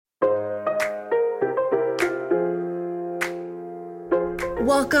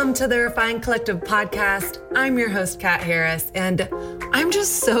Welcome to the Refined Collective podcast. I'm your host, Kat Harris, and I'm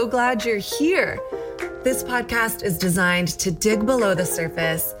just so glad you're here. This podcast is designed to dig below the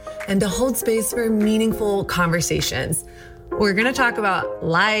surface and to hold space for meaningful conversations. We're going to talk about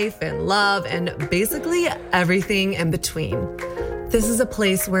life and love and basically everything in between. This is a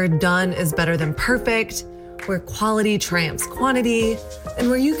place where done is better than perfect, where quality triumphs quantity,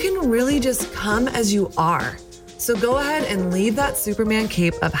 and where you can really just come as you are. So go ahead and leave that Superman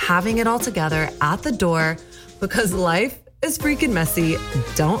cape of having it all together at the door, because life is freaking messy.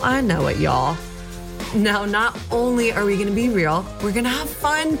 Don't I know it, y'all? Now, not only are we going to be real, we're going to have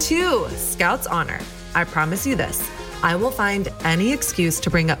fun too. Scout's honor. I promise you this. I will find any excuse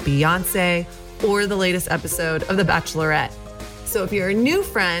to bring up Beyonce or the latest episode of The Bachelorette. So if you're a new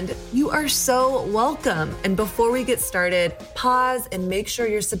friend, you are so welcome. And before we get started, pause and make sure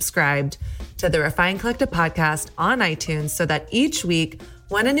you're subscribed to the Refined Collective podcast on iTunes so that each week,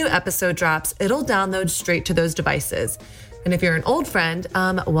 when a new episode drops, it'll download straight to those devices. And if you're an old friend,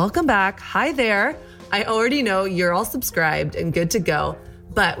 welcome back. Hi there. I already know you're all subscribed and good to go,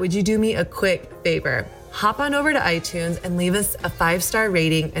 but would you do me a quick favor? Hop on over to iTunes and leave us a 5-star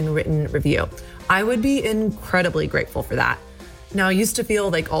rating and written review. I would be incredibly grateful for that. Now, I used to feel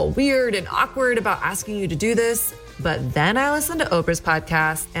like all weird and awkward about asking you to do this, but then I listened to Oprah's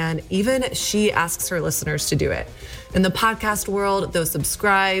podcast, and even she asks her listeners to do it. In the podcast world, those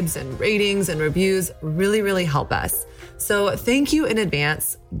subscribes and ratings and reviews really, really help us. So thank you in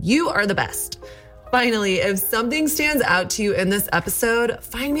advance. You are the best. Finally, if something stands out to you in this episode,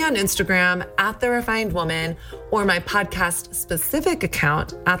 find me on Instagram at The Refined Woman or my podcast specific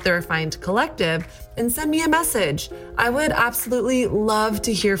account at The Refined Collective and send me a message. I would absolutely love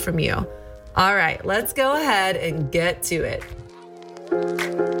to hear from you. All right, let's go ahead and get to it.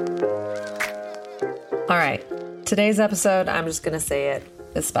 All right, today's episode, I'm just going to say it,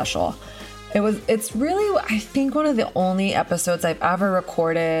 is special. It's really, I think, one of the only episodes I've ever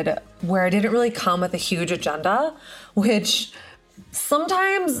recorded where I didn't really come with a huge agenda, which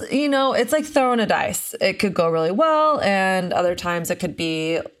sometimes, it's like throwing a dice. It could go really well, and other times it could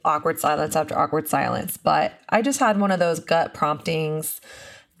be awkward silence after awkward silence. But I just had one of those gut promptings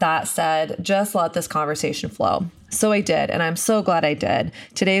that said, just let this conversation flow. So I did, and I'm so glad I did.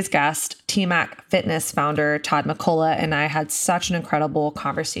 Today's guest, TMAC Fitness founder Todd McCullough, and I had such an incredible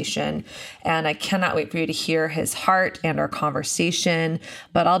conversation, and I cannot wait for you to hear his heart and our conversation.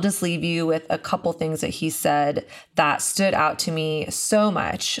 But I'll just leave you with a couple things that he said that stood out to me so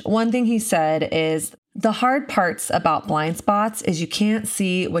much. One thing he said is, the hard parts about blind spots is you can't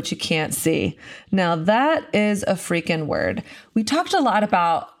see what you can't see. Now that is a freaking word. We talked a lot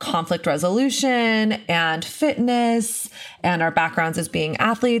about conflict resolution and fitness and our backgrounds as being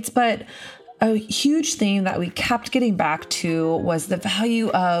athletes, but a huge theme that we kept getting back to was the value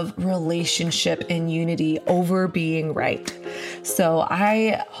of relationship and unity over being right. So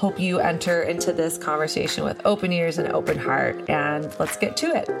I hope you enter into this conversation with open ears and open heart, and let's get to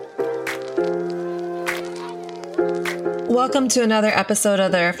it. Welcome to another episode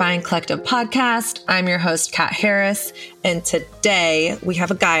of the Refined Collective podcast. I'm your host, Kat Harris, and today we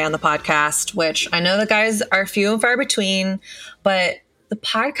have a guy on the podcast, which I know the guys are few and far between, but the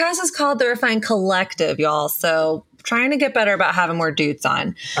podcast is called the Refined Collective, y'all. So trying to get better about having more dudes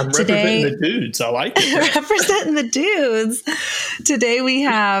on. I'm representing the dudes. I like it. Representing the dudes. Today we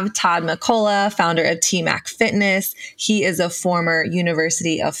have Todd McCullough, founder of TMAC Fitness. He is a former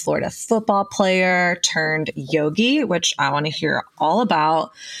University of Florida football player turned yogi, which I want to hear all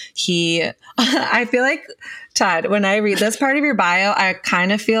about. I feel like, Todd, when I read this part of your bio, I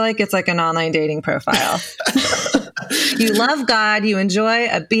kind of feel like it's like an online dating profile. You love God. You enjoy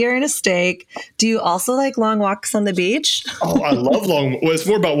a beer and a steak. Do you also like long walks on the beach? Oh, I love well, it's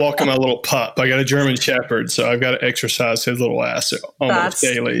more about walking my little pup. I got a German Shepherd, so I've got to exercise his little ass almost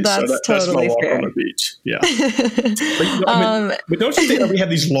daily. That's totally my walk fair. on the beach. Yeah. But don't you think that we have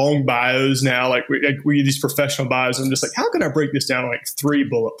these long bios now? Like we these professional bios. I'm just like, how can I break this down to like 3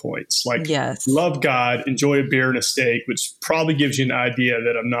 bullet points? Like, yes, love God, enjoy a beer and a steak, which probably gives you an idea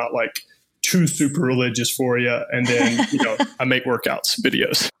that I'm not like too super religious for you. And then, I make workouts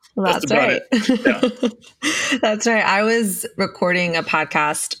videos. That's right. Yeah. That's right. I was recording a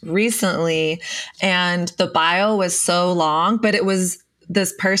podcast recently and the bio was so long, but it was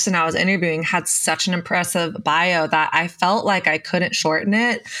this person I was interviewing had such an impressive bio that I felt like I couldn't shorten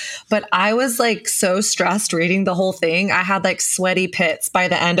it. But I was like so stressed reading the whole thing. I had like sweaty pits by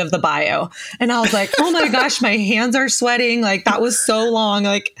the end of the bio. And I was like, oh my gosh, my hands are sweating. Like that was so long.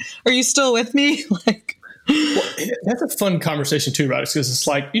 Like, are you still with me? Like, Well, that's a fun conversation too, right? Because it's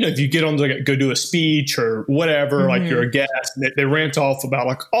like, if you get on to go do a speech or whatever, like you're a guest, and they rant off about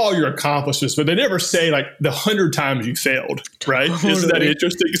like all your accomplishments, but they never say like the 100 times you failed, right? Totally. Isn't that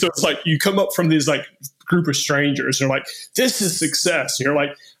interesting? So it's like you come up from these like group of strangers and you're like, this is success. And you're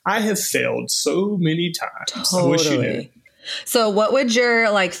like, I have failed so many times. Totally. I wish you knew. So what would your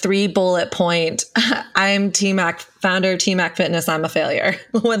like 3 bullet point, I'm T-Mac, founder of T-Mac Fitness, I'm a failure,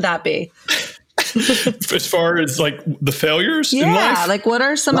 would that be? As far as like the failures in life? Yeah, like what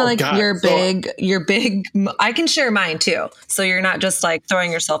are some of like your big, I can share mine too. So you're not just like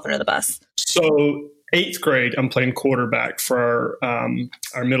throwing yourself under the bus. So 8th grade, I'm playing quarterback for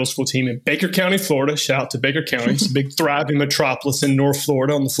our middle school team in Baker County, Florida. Shout out to Baker County. It's a big thriving metropolis in North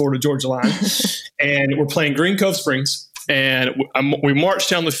Florida on the Florida-Georgia line. And we're playing Green Cove Springs. And we march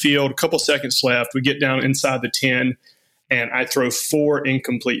down the field, a couple seconds left. We get down inside the 10, and I throw 4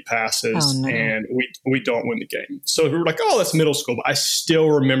 incomplete passes, and we don't win the game. So we were like, oh, that's middle school. But I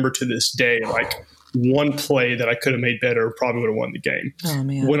still remember to this day, like one play that I could have made better probably would have won the game. Oh,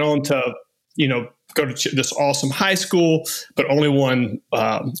 man. Went on to, go to this awesome high school, but only won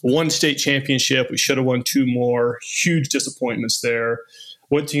one state championship. We should have won 2 more. Huge disappointments there.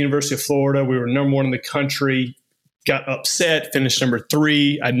 Went to University of Florida. We were number 1 in the country. Got upset, finished number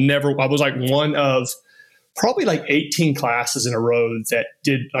 3. I was like one of probably like 18 classes in a row that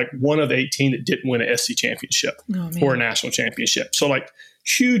did, like one of 18 that didn't win an SC championship or a national championship. So like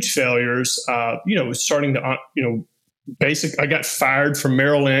huge failures, starting to, I got fired from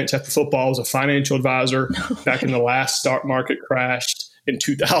Merrill Lynch after football. I was a financial advisor back in the last stock market crashed in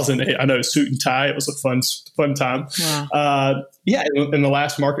 2008. I know, suit and tie. It was a fun time. Wow. In the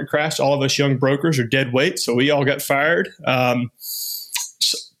last market crash, all of us young brokers are dead weight. So we all got fired.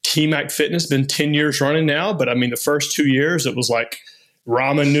 T-Mac Fitness been 10 years running now. But I mean, the first 2 years, it was like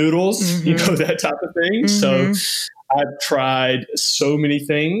ramen noodles, that type of thing. So I've tried so many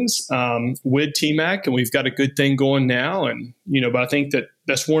things with T-Mac, and we've got a good thing going now. And, but I think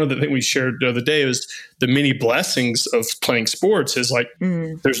that's one of the things we shared the other day is the many blessings of playing sports is like,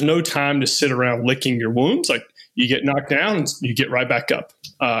 there's no time to sit around licking your wounds. Like you get knocked down and you get right back up.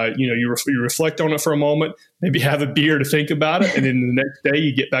 You reflect on it for a moment, maybe have a beer to think about it. And then the next day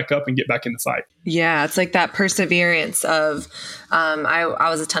you get back up and get back in the fight. Yeah. It's like that perseverance of, I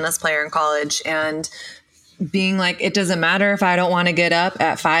was a tennis player in college, and being like, it doesn't matter if I don't want to get up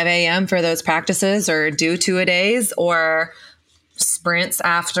at 5 a.m. for those practices or do 2-a-days or sprints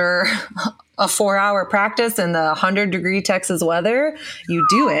after a 4-hour practice in the 100-degree Texas weather, you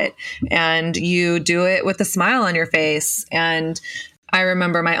do it, and you do it with a smile on your face. And I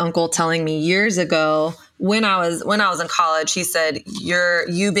remember my uncle telling me years ago when I was in college, he said,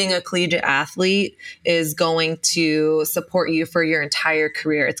 you being a collegiate athlete is going to support you for your entire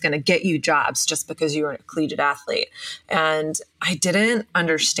career. It's going to get you jobs just because you were a collegiate athlete. And I didn't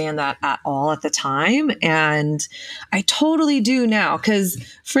understand that at all at the time. And I totally do now, because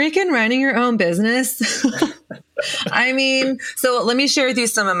freaking running your own business. I mean, so let me share with you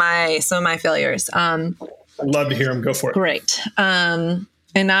some of my failures. I'd love to hear them. Go for it. Great.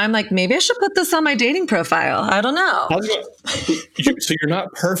 And now I'm like, maybe I should put this on my dating profile. I don't know. So you're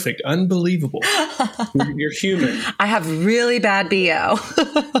not perfect. Unbelievable. You're human. I have really bad BO.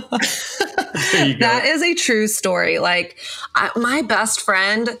 There you go. That is a true story. Like my best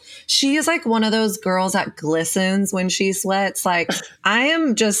friend, she is like one of those girls that glistens when she sweats. Like I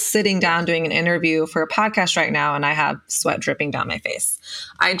am just sitting down doing an interview for a podcast right now, and I have sweat dripping down my face.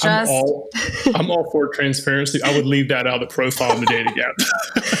 I'm all for transparency. I would leave that out of the profile in the dating app.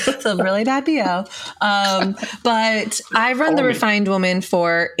 It's a really bad BO. But I've run the Refined Woman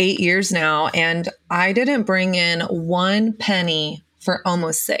for 8 years now, and I didn't bring in one penny for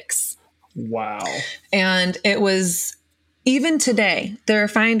almost 6. Wow. And it was, even today, the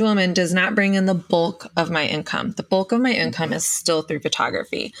Refined Woman does not bring in the bulk of my income. The bulk of my income is still through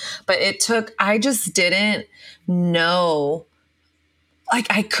photography. But I just didn't know, like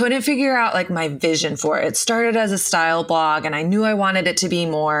I couldn't figure out like my vision for it. It started as a style blog, and I knew I wanted it to be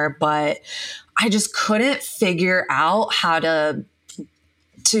more, but I just couldn't figure out how to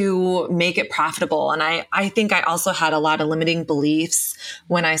make it profitable. And I think I also had a lot of limiting beliefs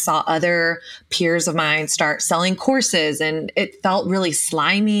when I saw other peers of mine start selling courses, and it felt really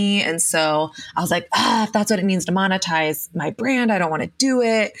slimy. And so I was like, if that's what it means to monetize my brand, I don't want to do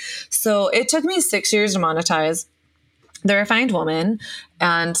it. So it took me 6 years to monetize the Refined Woman.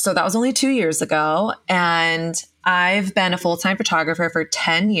 And so that was only 2 years ago. And I've been a full-time photographer for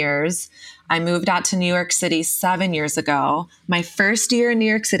 10 years. I moved out to New York City 7 years ago. My first year in New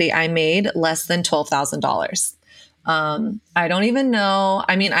York City, I made less than $12,000. I don't even know.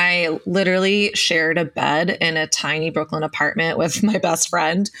 I mean, I literally shared a bed in a tiny Brooklyn apartment with my best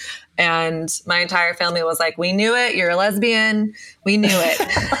friend. And my entire family was like, we knew it. You're a lesbian. We knew it.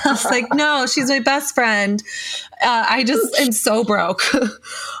 I was like, no, she's my best friend. I just am so broke.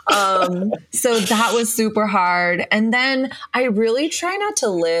 So that was super hard. And then I really try not to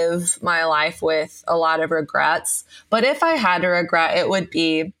live my life with a lot of regrets. But if I had a regret, it would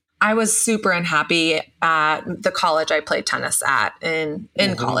be I was super unhappy at the college I played tennis at in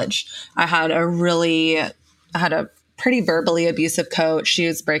college. I had a pretty verbally abusive coach. She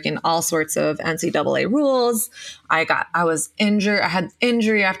was breaking all sorts of NCAA rules. I was injured. I had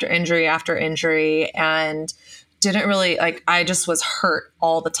injury after injury after injury and didn't really I just was hurt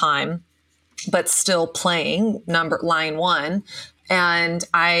all the time, but still playing line one. And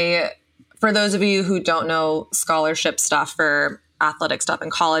for those of you who don't know scholarship stuff for athletic stuff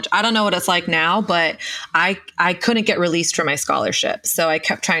in college, I don't know what it's like now, but I couldn't get released from my scholarship. So I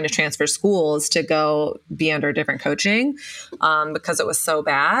kept trying to transfer schools to go be under different coaching because it was so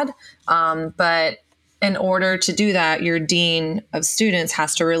bad. But in order to do that, your dean of students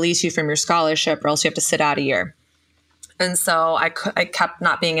has to release you from your scholarship or else you have to sit out a year. And so I kept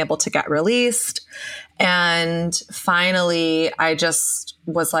not being able to get released. And finally, I just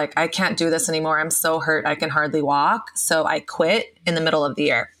was like, I can't do this anymore. I'm so hurt. I can hardly walk. So I quit in the middle of the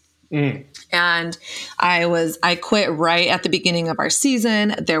year. And I quit right at the beginning of our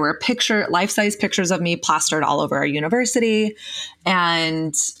season. There were life-size pictures of me plastered all over our university.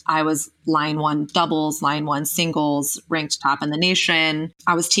 And I was line one doubles, line one singles, ranked top in the nation.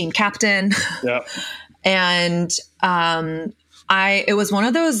 I was team captain. Yeah. And it was one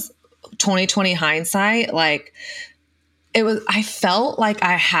of those 2020 hindsight, I felt like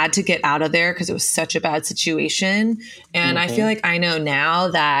I had to get out of there because it was such a bad situation. And I feel like I know now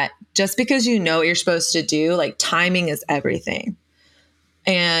that just because you know what you're supposed to do, timing is everything.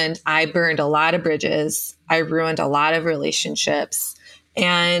 And I burned a lot of bridges. I ruined a lot of relationships.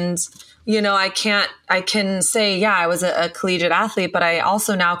 And I can say, yeah, I was a collegiate athlete, but I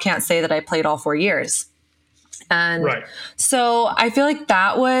also now can't say that I played all 4 years. And so I feel like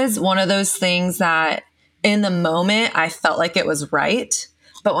that was one of those things that in the moment I felt like it was right.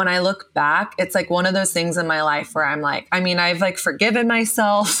 But when I look back, it's one of those things in my life where I'm I've forgiven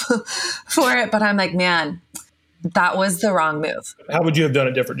myself for it, but I'm like, man, that was the wrong move. How would you have done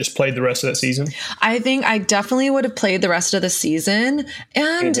it different? Just played the rest of that season? I think I definitely would have played the rest of the season.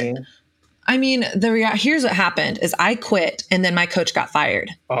 And here's what happened is I quit and then my coach got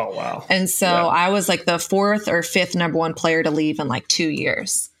fired. Oh, wow. And so I was the fourth or fifth number one player to leave in 2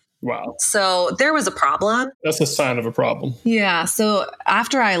 years. Wow. So there was a problem. That's a sign of a problem. Yeah. So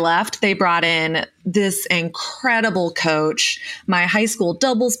after I left, they brought in this incredible coach. My high school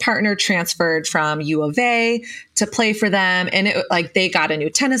doubles partner transferred from U of A to play for them. And they got a new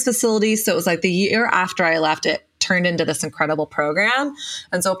tennis facility. So it was the year after I left, it turned into this incredible program.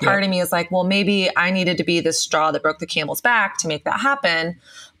 And so part of me is well, maybe I needed to be the straw that broke the camel's back to make that happen.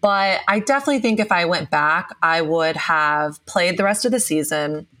 But I definitely think if I went back, I would have played the rest of the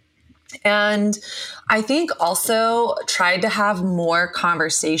season. And I think also tried to have more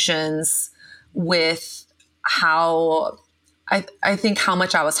conversations with how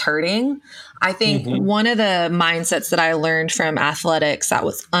much I was hurting. I think one of the mindsets that I learned from athletics that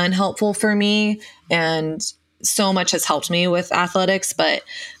was unhelpful for me, and so much has helped me with athletics, but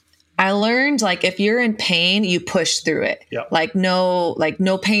I learned if you're in pain, you push through it. Yep. No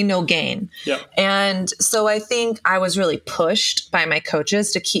pain, no gain. Yep. And so I think I was really pushed by my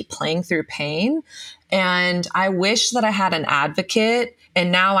coaches to keep playing through pain. And I wish that I had an advocate.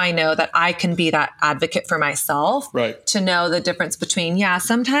 And now I know that I can be that advocate for myself to know the difference between,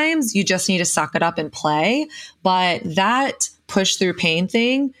 sometimes you just need to suck it up and play. But that push through pain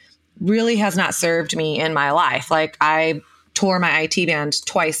thing really has not served me in my life. I tore my IT band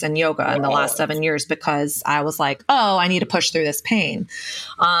twice in yoga in the last 7 years because I was I need to push through this pain.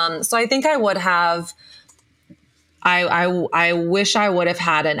 So I think I would have, I wish I would have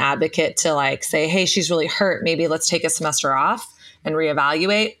had an advocate to say, hey, she's really hurt. Maybe let's take a semester off and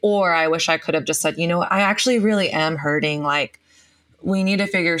reevaluate. Or I wish I could have just said, I actually really am hurting. We need to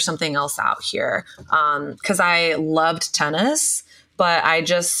figure something else out here. Cause I loved tennis, but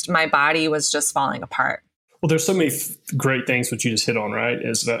my body was just falling apart. Well, there's so many great things which you just hit on, right?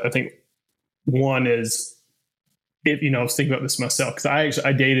 Is that I think one is, I was thinking about this myself because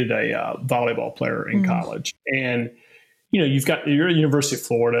I dated a volleyball player in college, and you're at the University of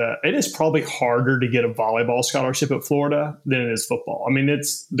Florida. It is probably harder to get a volleyball scholarship at Florida than it is football. I mean,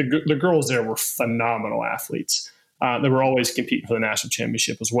 it's the girls there were phenomenal athletes. They were always competing for the national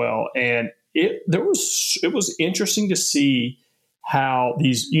championship as well, and it was interesting to see how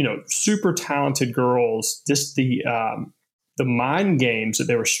these, super talented girls, just the mind games that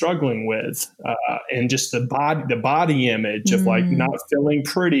they were struggling with, and just the body image of like not feeling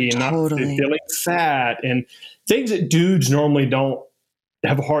pretty and not feeling fat, and things that dudes normally don't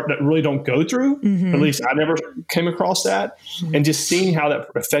have a heart that really don't go through. At least I never came across that. And just seeing how that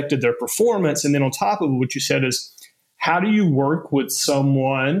affected their performance. And then on top of it, what you said is, how do you work with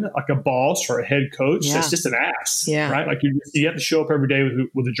someone like a boss or a head coach that's just an ass, right? Like you have to show up every day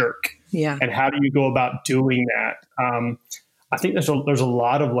with a jerk. Yeah. And how do you go about doing that? I think there's a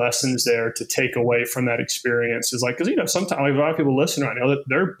lot of lessons there to take away from that experience. Is like, because sometimes like, a lot of people listening right now, that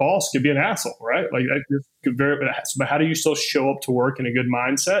their boss could be an asshole, right? Like that could but how do you still show up to work in a good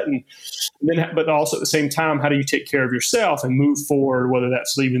mindset, and then, but also at the same time, how do you take care of yourself and move forward, whether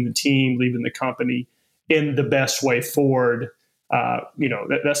that's leaving the team, leaving the company, in the best way forward?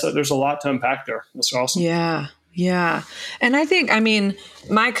 There's a lot to unpack there. That's awesome. Yeah. Yeah. And I think,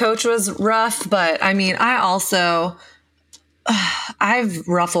 my coach was rough, but I've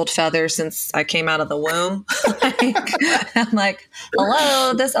ruffled feathers since I came out of the womb. I'm like,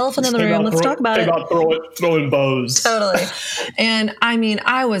 hello, this elephant in the room. Let's talk about it. Throwing bows. Totally. And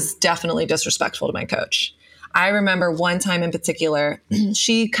I was definitely disrespectful to my coach. I remember one time in particular,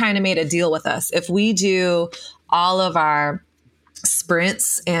 she kind of made a deal with us. If we do all of our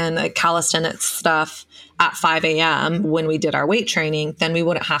sprints and calisthenics stuff at 5 a.m. when we did our weight training, then we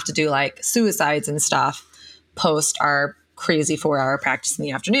wouldn't have to do like suicides and stuff post our crazy 4-hour practice in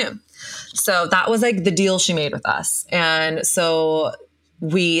the afternoon. So that was like the deal she made with us. And so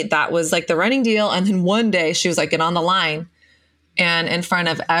that was like the running deal. And then one day she was like, get on the line. And in front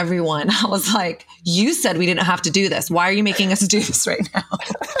of everyone, I was like, you said we didn't have to do this. Why are you making us do this right now?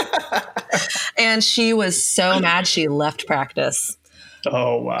 And she was so mad. She left practice.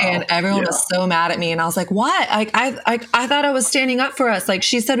 Oh, wow. And everyone was so mad at me. And I was like, what? I thought I was standing up for us. Like,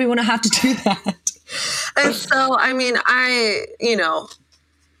 she said we wouldn't have to do that. And so,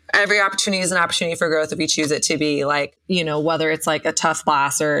 every opportunity is an opportunity for growth if you choose it to be, like, whether it's like a tough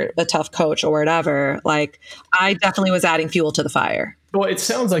boss or a tough coach or whatever. Like, I definitely was adding fuel to the fire. Well, it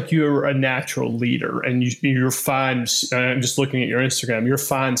sounds like you're a natural leader, and you're fine. I'm just looking at your Instagram. You're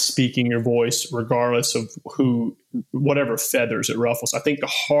fine speaking your voice, regardless of whatever feathers it ruffles. I think the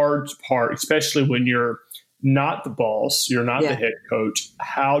hard part, especially when you're not the boss, you're not the head coach,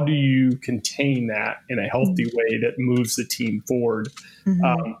 how do you contain that in a healthy way that moves the team forward?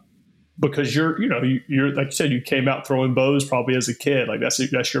 Because you're like you said, you came out throwing bows probably as a kid. Like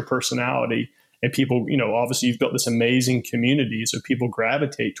that's your personality. And people, obviously you've built this amazing community, so people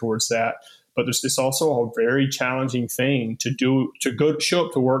gravitate towards that. But it's also a very challenging thing to show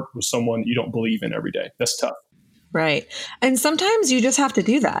up to work with someone you don't believe in every day. That's tough. Right. And sometimes you just have to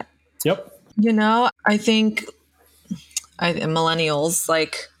do that. Yep. I think millennials,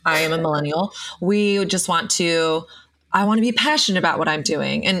 like I am a millennial, we just I want to be passionate about what I'm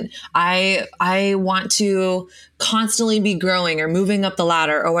doing. And I want to constantly be growing or moving up the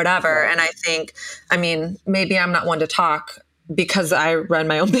ladder or whatever. And I think, maybe I'm not one to talk because I run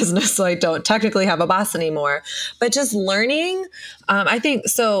my own business, so I don't technically have a boss anymore, but just learning. I think,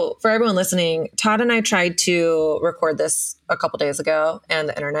 so for everyone listening, Todd and I tried to record this a couple days ago and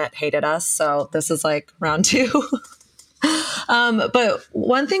the internet hated us. So this is like round 2. But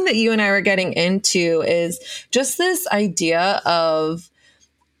one thing that you and I were getting into is just this idea of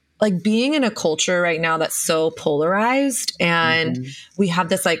like being in a culture right now that's so polarized, and we have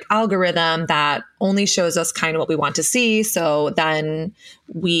this like algorithm that only shows us kind of what we want to see. So then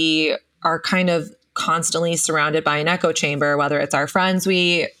we are kind of constantly surrounded by an echo chamber, whether it's our friends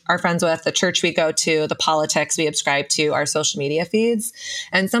we are friends with, the church we go to, the politics we subscribe to, our social media feeds.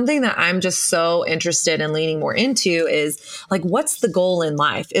 And something that I'm just so interested in leaning more into is like, what's the goal in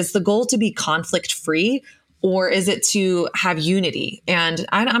life? Is the goal to be conflict free? Or is it to have unity? And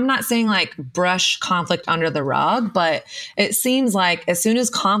I'm not saying like brush conflict under the rug, but it seems like as soon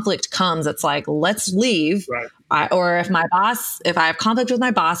as conflict comes, it's like, let's leave. Right. Or if I have conflict with my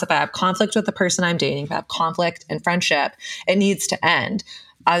boss, if I have conflict with the person I'm dating, if I have conflict in friendship, it needs to end.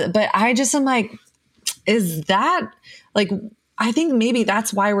 But I just am like, is that like, I think maybe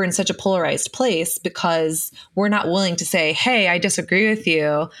that's why we're in such a polarized place, because we're not willing to say, hey, I disagree with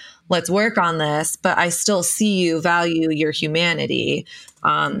you. Let's work on this, but I still see you, value your humanity.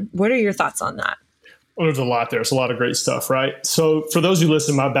 What are your thoughts on that? Well, there's a lot there. There's a lot of great stuff, right? So for those who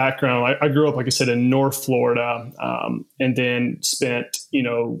listen to my background, I grew up, like I said, in North Florida, and then spent,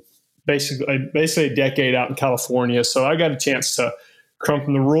 basically a decade out in California. So I got a chance to come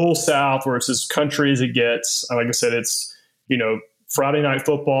from the rural South, where it's as country as it gets. Like I said, it's, Friday night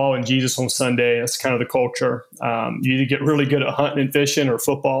football and Jesus on Sunday. That's kind of the culture. You either get really good at hunting and fishing or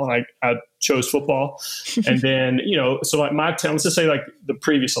football. And I chose football. And then, so like my town, let's just say like the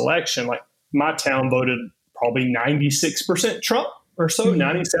previous election, like my town voted probably 96% Trump or so,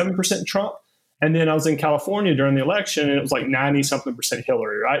 97% Trump. And then I was in California during the election and it was like 90-something%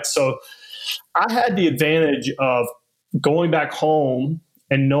 Hillary, right? So I had the advantage of going back home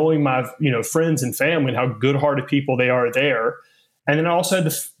and knowing my, friends and family and how good-hearted people they are there. And then I also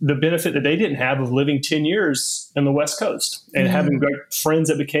had the benefit that they didn't have of living 10 years in the West Coast and having great friends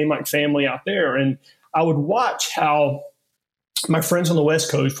that became like family out there. And I would watch how my friends on the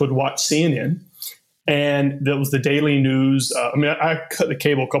West Coast would watch CNN. And that was the daily news. I cut the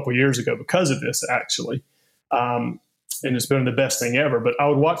cable a couple of years ago because of this, actually. And it's been the best thing ever. But I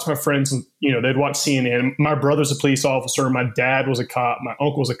would watch my friends, they'd watch CNN. My brother's a police officer. My dad was a cop. My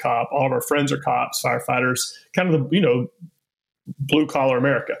uncle was a cop. All of our friends are cops, firefighters, kind of the, blue collar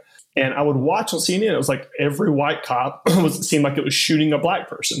America. And I would watch on CNN. It was like every white cop seemed like it was shooting a black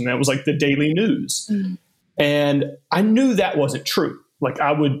person. That was like the daily news. Mm-hmm. And I knew that wasn't true. Like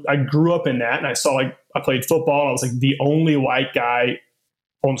I grew up in that, and I saw I played football. I was like the only white guy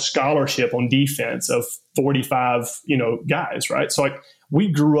on scholarship on defense of 45, guys, right? So like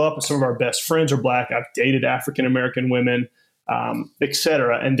we grew up and some of our best friends are black. I've dated African-American women, et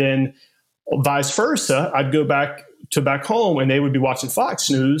cetera. And then vice versa, I'd go back home and they would be watching Fox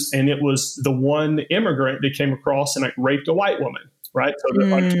News, and it was the one immigrant they came across and like raped a white woman, right? So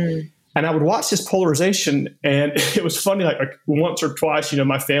and I would watch this polarization, and it was funny. Like once or twice,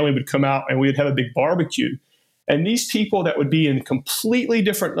 my family would come out and we'd have a big barbecue, and these people that would be in completely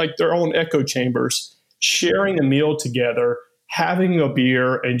different, like their own echo chambers, sharing a meal together, having a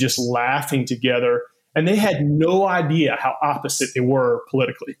beer, and just laughing together, and they had no idea how opposite they were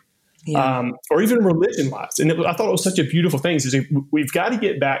politically. Yeah. Or even religion-wise. And I thought it was such a beautiful thing. We've got to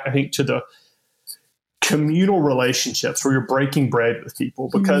get back, I think, to the communal relationships where you're breaking bread with people.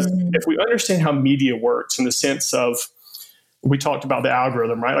 Because if we understand how media works in the sense of, we talked about the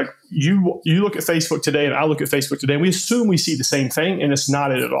algorithm, right? Like you look at Facebook today and I look at Facebook today, and we assume we see the same thing, and it's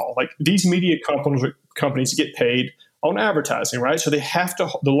not it at all. Like these media companies get paid on advertising, right? So they have to,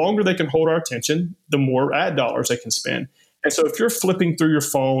 the longer they can hold our attention, the more ad dollars they can spend. And so if you're flipping through your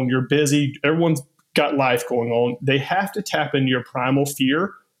phone, you're busy, everyone's got life going on, they have to tap into your primal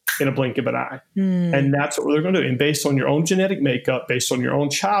fear in a blink of an eye. And that's what they're going to do. And based on your own genetic makeup, based on your own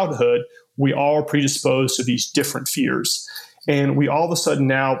childhood, we all are predisposed to these different fears. And we all of a sudden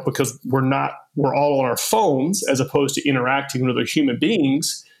now, because we're all on our phones as opposed to interacting with other human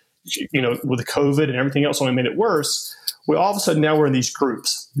beings, with the COVID and everything else only made it worse. We all of a sudden now we're in these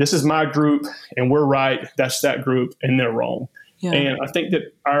groups. This is my group and we're right. That's that group and they're wrong. Yeah. And I think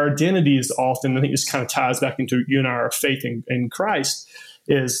that our identity is often, I think this kind of ties back into you and our faith in Christ,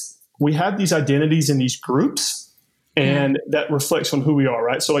 is we have these identities in these groups and that reflects on who we are,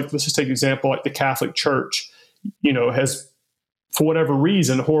 right? So like, let's just take an example, like the Catholic Church, has, for whatever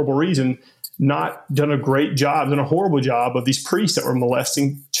reason, a horrible reason, not done a great job, done a horrible job of these priests that were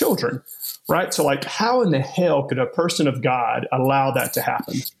molesting children. Right. So like, how in the hell could a person of God allow that to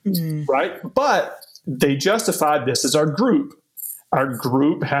happen? Right. But they justified this as our group. Our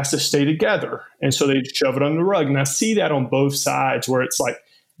group has to stay together. And so they shove it under the rug. And I see that on both sides where it's like,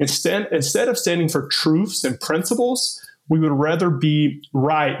 instead of standing for truths and principles, we would rather be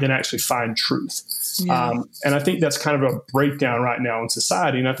right than actually find truth. Yeah. And I think that's kind of a breakdown right now in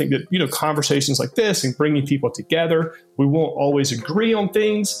society. And I think that, conversations like this and bringing people together, we won't always agree on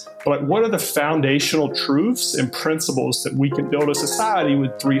things, but like, what are the foundational truths and principles that we can build a society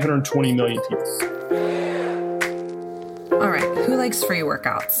with 320 million people? All right. Who likes free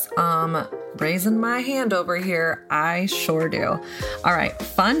workouts? Raising my hand over here. I sure do. All right.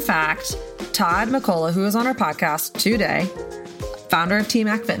 Fun fact, Todd McCullough, who was on our podcast today, founder of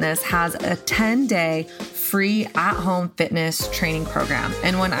TMAC Fitness, has a 10-day free at-home fitness training program.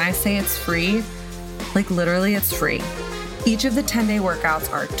 And when I say it's free, like literally it's free. Each of the 10-day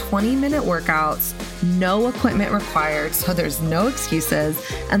workouts are 20-minute workouts, no equipment required, so there's no excuses.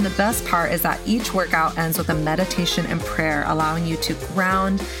 And the best part is that each workout ends with a meditation and prayer, allowing you to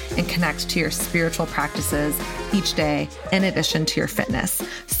ground and connect to your spiritual practices each day, in addition to your fitness.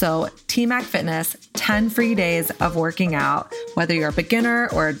 So TMAC Fitness, 10 free days of working out. Whether you're a beginner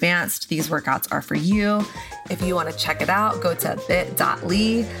or advanced, these workouts are for you. If you want to check it out, go to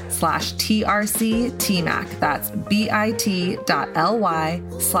bit.ly/TRC TMAC. That's bit.ly/TRC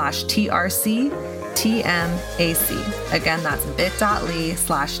TMAC. Again, that's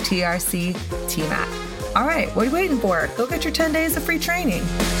bit.ly/TRC TMAC. All right, what are you waiting for? Go get your 10 days of free training.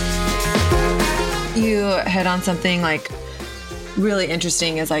 You hit on something like really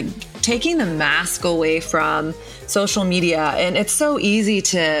interesting is like taking the mask away from social media. And it's so easy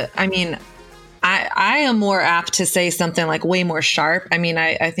to, I am more apt to say something like way more sharp.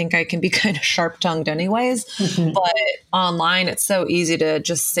 I think I can be kind of sharp tongued anyways, but online it's so easy to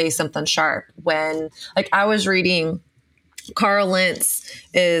just say something sharp. When like I was reading, Carl Lentz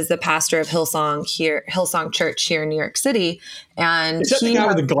is the pastor of Hillsong Church here in New York City. And is that the guy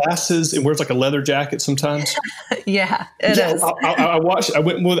with the glasses and wears like a leather jacket sometimes? Yeah, it is. I watched. I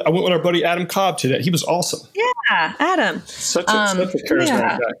went with our buddy Adam Cobb today. He was awesome. Yeah, Adam. Such a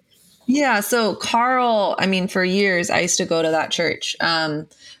charismatic guy. Yeah. So Carl, for years I used to go to that church.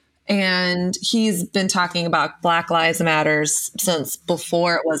 And he's been talking about Black Lives Matters since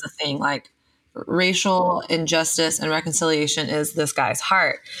before it was a thing. Like, racial injustice and reconciliation is this guy's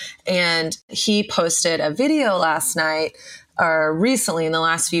heart. And he posted a video last night or recently in the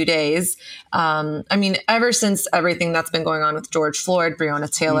last few days. Ever since everything that's been going on with George Floyd,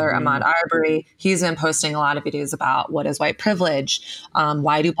 Breonna Taylor, Ahmaud Arbery, he's been posting a lot of videos about what is white privilege.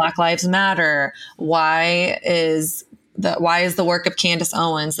 Why do Black Lives matter? Why is the work of Candace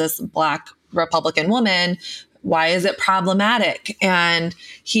Owens, this Black Republican woman, why is it problematic? And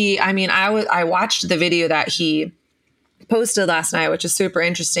I watched the video that he posted last night, which is super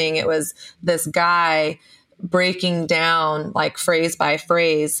interesting. It was this guy breaking down like phrase by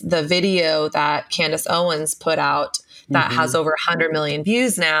phrase the video that Candace Owens put out that has over 100 million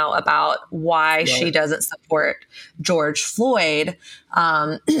views now about why she doesn't support George Floyd,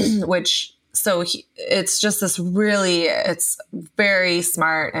 it's just this it's very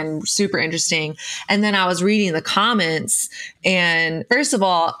smart and super interesting. And then I was reading the comments, and first of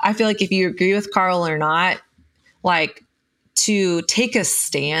all, I feel like if you agree with Carl or not, like to take a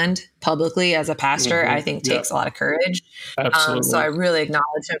stand publicly as a pastor, I think takes a lot of courage. Absolutely. So I really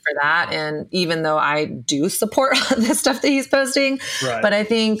acknowledge him for that. And even though I do support the stuff that he's posting, but I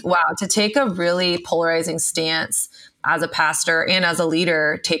think, to take a really polarizing stance as a pastor and as a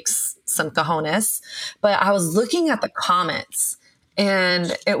leader takes some cojones. But I was looking at the comments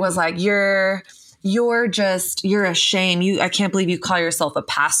and it was like, you're a shame. I can't believe you call yourself a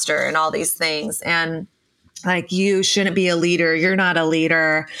pastor and all these things. And like, you shouldn't be a leader. You're not a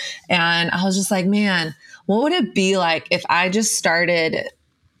leader. And I was just like, man, what would it be like if I just started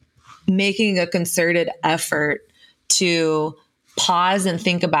making a concerted effort to pause and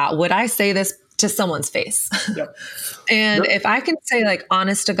think about, would I say this to someone's face? And if I can say, like,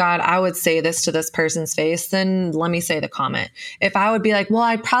 honest to God, I would say this to this person's face, then let me say the comment. If I would be like, well,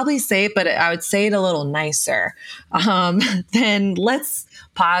 I'd probably say it, but I would say it a little nicer, then let's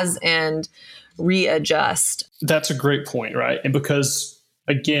pause and readjust. That's a great point, right? And because,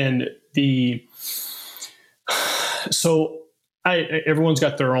 again, everyone's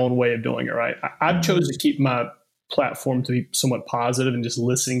got their own way of doing it, right? I've chosen to keep my platform to be somewhat positive and just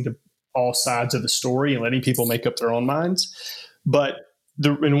listening to all sides of the story and letting people make up their own minds. But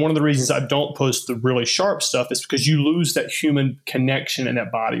and one of the reasons I don't post the really sharp stuff is because you lose that human connection and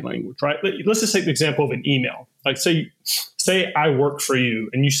that body language, right? Let's just take the example of an email. Like say I work for you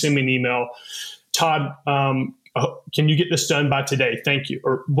and you send me an email, Todd, can you get this done by today? Thank you,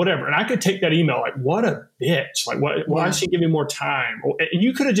 or whatever. And I could take that email like, what a bitch. Like, why does she give me more time? And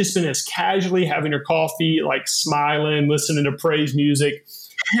you could have just been as casually having your coffee, like smiling, listening to praise music.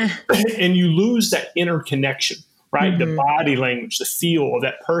 And you lose that interconnection, right? The body language, the feel of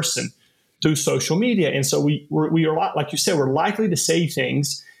that person through social media. And so we are, like you said, we're likely to say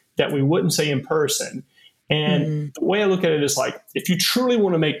things that we wouldn't say in person. And the way I look at it is like, if you truly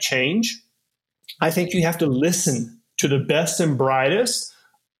want to make change, I think you have to listen to the best and brightest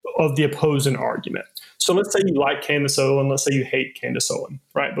of the opposing argument. So let's say you like Candace Owens, let's say you hate Candace Owens,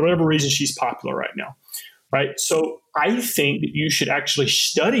 right? But whatever reason she's popular right now, right? So I think that you should actually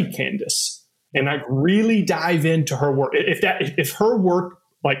study Candace and like really dive into her work. If her work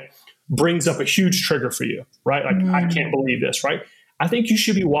like brings up a huge trigger for you, right? Like, I can't believe this, right? I think you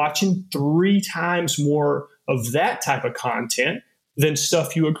should be watching 3 times more of that type of content than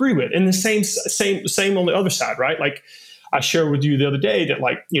stuff you agree with. And the same on the other side, right? Like I shared with you the other day that,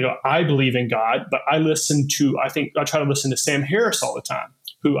 like, I believe in God, but I try to listen to Sam Harris all the time,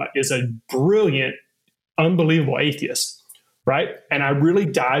 who is a brilliant, unbelievable atheist, right? And I really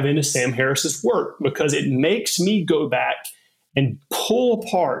dive into Sam Harris's work because it makes me go back and pull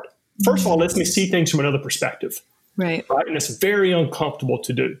apart. First of all, it lets me see things from another perspective. Right. And it's very uncomfortable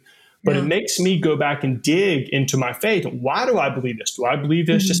to do. But it makes me go back and dig into my faith. Why do I believe this? Do I believe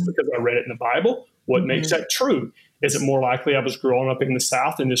this just because I read it in the Bible? What makes that true? Is it more likely I was growing up in the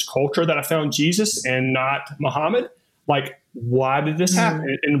South in this culture that I found Jesus and not Muhammad? Like, why did this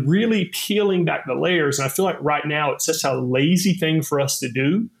happen? And really peeling back the layers. And I feel like right now it's such a lazy thing for us to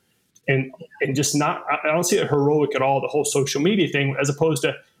do. And just not, I don't see it heroic at all, the whole social media thing, as opposed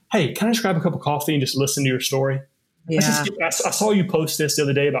to, hey, can I just grab a cup of coffee and just listen to your story? Yeah. I saw you post this the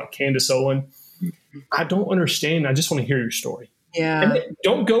other day about Candace Owen. I don't understand. I just want to hear your story. Yeah. And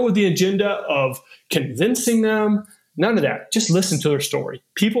don't go with the agenda of convincing them. None of that. Just listen to their story.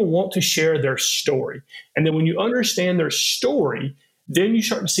 People want to share their story. And then when you understand their story, then you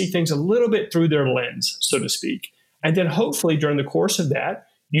start to see things a little bit through their lens, so to speak. And then hopefully during the course of that,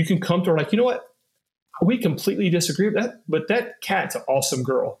 you can come to her like, you know what? We completely disagree with that, but that Kat's an awesome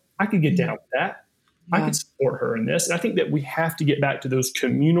girl. I could get down with that. Yeah. I could support her in this. And I think that we have to get back to those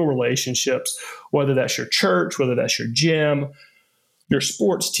communal relationships, whether that's your church, whether that's your gym, your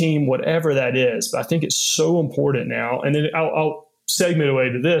sports team, whatever that is. But I think it's so important now. And then I'll segue away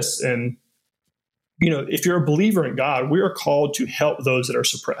to this. And, if you're a believer in God, we are called to help those that are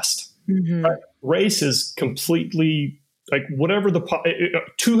suppressed. Mm-hmm. Right? Race is completely like whatever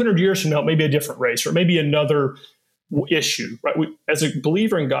 200 years from now, it may be a different race or maybe another issue, right? As a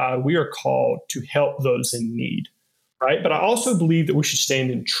believer in God, we are called to help those in need, right? But I also believe that we should stand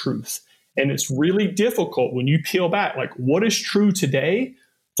in truth. And it's really difficult when you peel back, like what is true today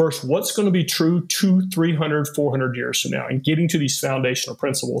versus what's going to be true 200, 300, 400 years from now, and getting to these foundational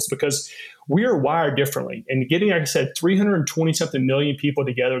principles, because we are wired differently. And getting, like I said, 320 something million people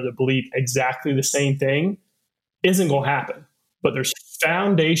together that believe exactly the same thing isn't going to happen. But there's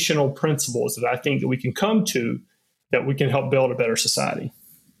foundational principles that I think that we can come to that we can help build a better society.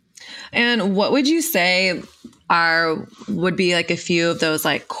 And what would you say would be like a few of those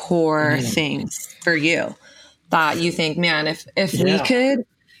like core things for you that you think, man, if we could,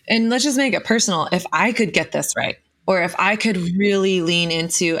 and let's just make it personal, if I could get this right, or if I could really lean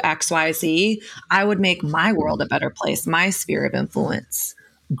into XYZ, I would make my world a better place, my sphere of influence?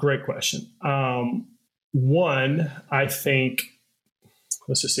 Great question. One, I think,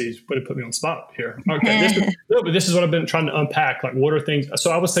 let's just see, way to put me on the spot here. Okay, this is what I've been trying to unpack. Like, what are things?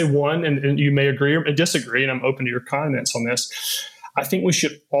 So I would say one, and you may agree or disagree, and I'm open to your comments on this. I think we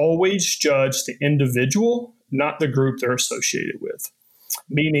should always judge the individual, not the group they're associated with.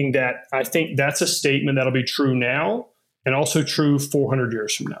 Meaning that I think that's a statement that'll be true now and also true 400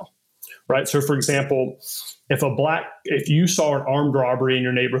 years from now, right? So, for example, if you saw an armed robbery in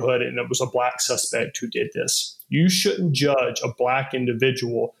your neighborhood and it was a black suspect who did this, you shouldn't judge a black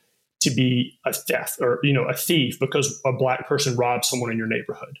individual to be a theft or, a thief because a black person robbed someone in your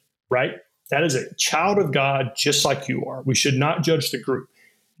neighborhood, right? That is a child of God, just like you are. We should not judge the group.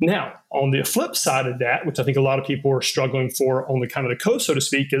 Now, on the flip side of that, which I think a lot of people are struggling for on the kind of the coast, so to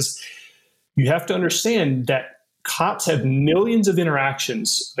speak, is you have to understand that cops have millions of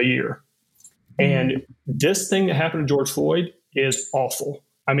interactions a year. And this thing that happened to George Floyd is awful.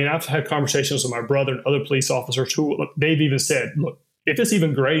 I mean, I've had conversations with my brother and other police officers who they've even said, look, if it's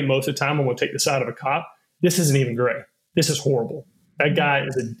even gray most of the time, I'm going to take the side of a cop. This isn't even gray. This is horrible. That guy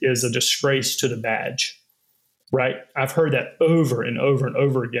is a disgrace to the badge, right? I've heard that over and over and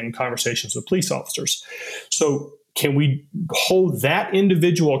over again in conversations with police officers. So can we hold that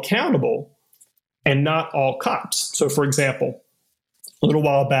individual accountable and not all cops? So, for example, a little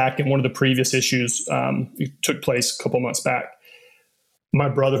while back in one of the previous issues took place a couple months back, my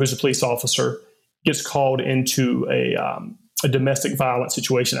brother, who's a police officer, gets called into a domestic violence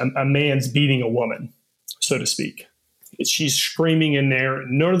situation. A man's beating a woman, so to speak. She's screaming in there.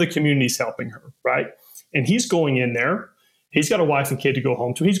 None of the community's helping her, right? And he's going in there. He's got a wife and kid to go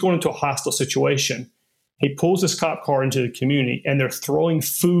home to. He's going into a hostile situation. He pulls his cop car into the community, and they're throwing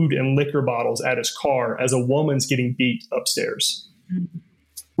food and liquor bottles at his car as a woman's getting beat upstairs.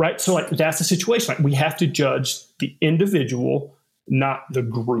 Right? So like that's the situation. Like, we have to judge the individual, not the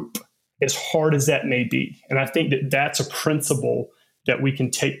group, as hard as that may be. And I think that that's a principle that we can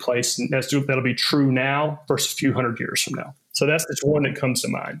take place, and that'll be true now versus a few hundred years from now. So that's just one that comes to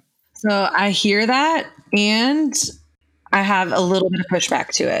mind. So I hear that, and I have a little bit of pushback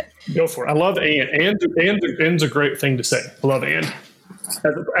to it. Go for it. I love and. And's a great thing to say. I love and.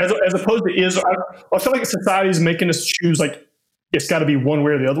 As opposed to is. I feel like society is making us choose like it's got to be one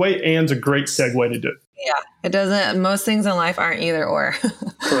way or the other way. And's a great segue to do it. Yeah, it doesn't. Most things in life aren't either or.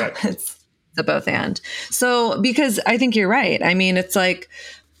 Correct. It's a both and. So because I think you're right. I mean, it's like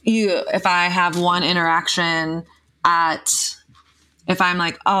if I have one interaction if I'm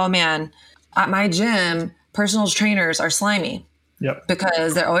like, oh man, at my gym, personal trainers are slimy. Yep.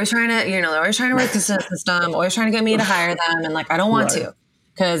 Because they're always trying to work the system, always trying to get me to hire them. And like, I don't want to,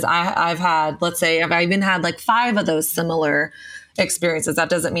 because I've had, let's say, I've even had like 5 of those similar experiences. That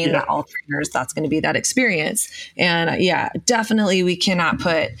doesn't mean that all trainers, that's going to be that experience. And definitely we cannot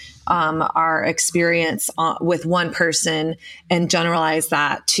put our experience with one person and generalize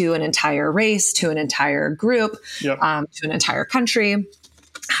that to an entire race, to an entire group, to an entire country.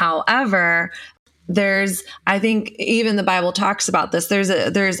 However, I think even the Bible talks about this.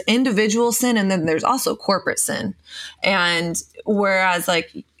 There's individual sin, and then there's also corporate sin. And whereas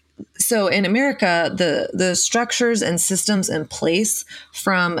so in America, the structures and systems in place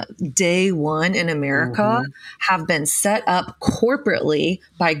from day one in America have been set up corporately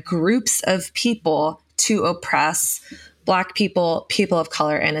by groups of people to oppress Black people, people of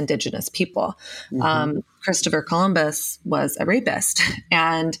color, and Indigenous people. Christopher Columbus was a rapist,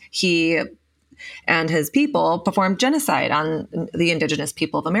 and he and his people performed genocide on the Indigenous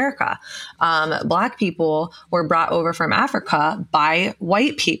people of America. Black people were brought over from Africa by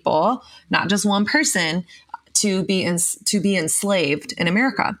white people, not just one person, to be enslaved in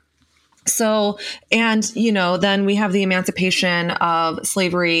America. So, and, then we have the emancipation of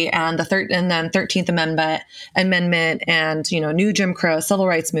slavery and then 13th Amendment and, new Jim Crow, civil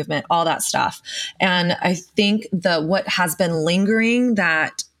rights movement, all that stuff. And I think what has been lingering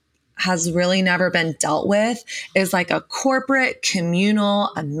that has really never been dealt with is like a corporate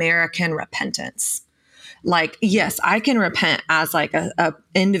communal American repentance. Like, yes, I can repent as like a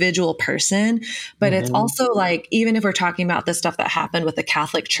individual person, but it's also like, even if we're talking about the stuff that happened with the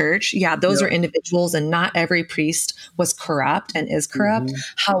Catholic Church, those are individuals, and not every priest was corrupt and is corrupt.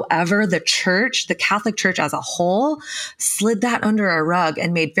 However, the Catholic Church as a whole slid that under a rug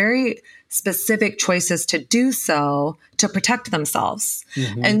and made very specific choices to do so to protect themselves.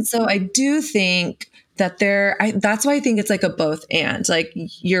 And so I do think that that's why I think it's like a both and. Like,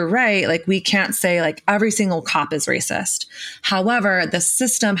 you're right. Like, we can't say like every single cop is racist. However, the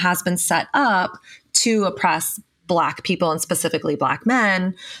system has been set up to oppress Black people, and specifically Black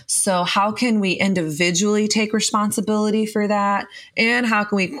men. So how can we individually take responsibility for that? And how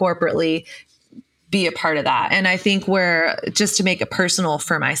can we corporately be a part of that? And I think just to make it personal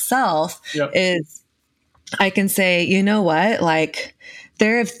for myself is I can say, you know what, like,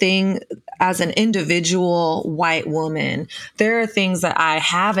 there are things as an individual white woman, there are things that I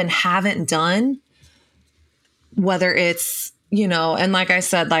have and haven't done, whether it's, and like I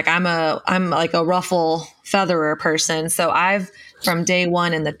said, like I'm like a ruffle featherer person. So I've, from day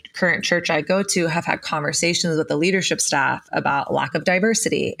one in the current church I go to, have had conversations with the leadership staff about lack of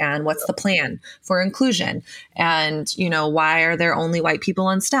diversity and what's the plan for inclusion, and, why are there only white people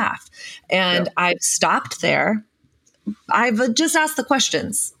on staff? And I've stopped there. I've just asked the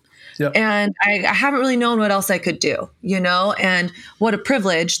questions. And I haven't really known what else I could do, and what a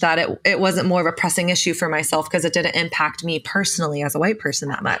privilege that it wasn't more of a pressing issue for myself, because it didn't impact me personally as a white person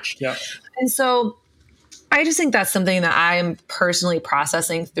that much. And so I just think that's something that I'm personally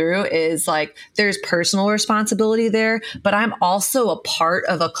processing through, is like, there's personal responsibility there, but I'm also a part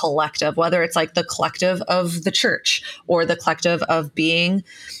of a collective, whether it's like the collective of the church or the collective of being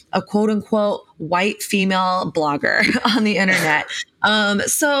a quote unquote white female blogger on the internet.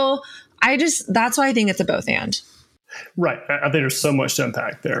 So that's why I think it's a both and. Right. I think there's so much to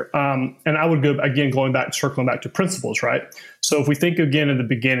unpack there. And I would go, again, circling back to principles, right? So if we think again at the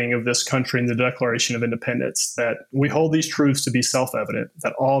beginning of this country in the Declaration of Independence, that we hold these truths to be self-evident,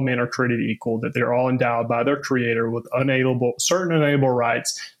 that all men are created equal, that they're all endowed by their Creator with certain unalienable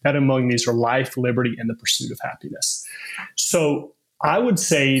rights, that among these are life, liberty, and the pursuit of happiness. So I would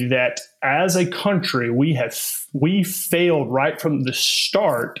say that as a country, we failed right from the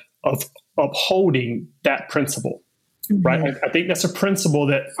start of upholding that principle. Right. I think that's a principle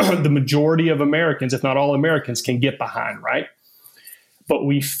that the majority of Americans, if not all Americans, can get behind. Right. But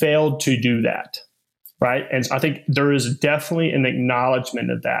we failed to do that. Right. And I think there is definitely an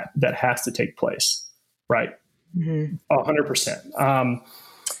acknowledgement of that has to take place. Right. 100%.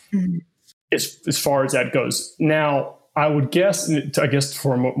 As far as that goes. Now, I would guess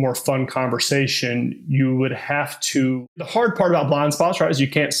for a more fun conversation, you would have to. The hard part about blind spots, right, is you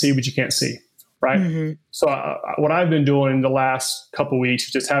can't see what you can't see. Right. So what I've been doing in the last couple of weeks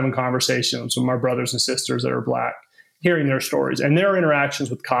is just having conversations with my brothers and sisters that are Black, hearing their stories, and their interactions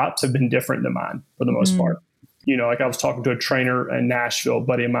with cops have been different than mine for the most part. Like I was talking to a trainer in Nashville, a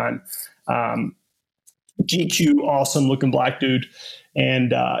buddy of mine, GQ, awesome looking Black dude.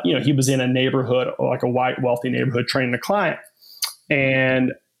 And, he was in a neighborhood, like a white, wealthy neighborhood, training a client,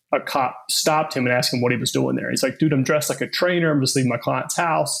 and a cop stopped him and asked him what he was doing there. He's like, dude, I'm dressed like a trainer. I'm just leaving my client's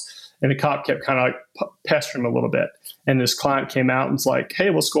house. And the cop kept kind of like pestering him a little bit. And this client came out and was like,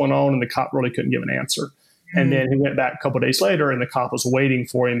 hey, what's going on? And the cop really couldn't give an answer. And then he went back a couple of days later, and the cop was waiting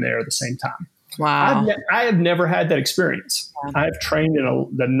for him there at the same time. Wow. I have never had that experience. Yeah. I have trained in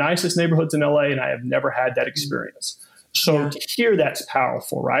the nicest neighborhoods in LA, and I have never had that experience. So to hear that's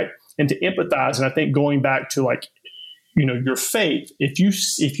powerful, right? And to empathize. And I think going back to like, your faith,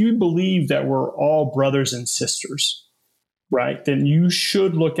 if you believe that we're all brothers and sisters, right, then you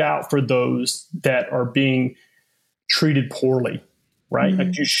should look out for those that are being treated poorly, right?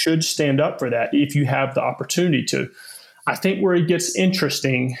 Like you should stand up for that if you have the opportunity to. I think where it gets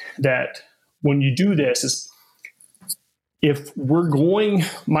interesting that when you do this is if we're going,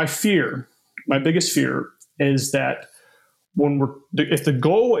 my biggest fear is that if the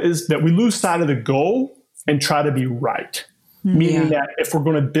goal is that we lose sight of the goal and try to be right, meaning that if we're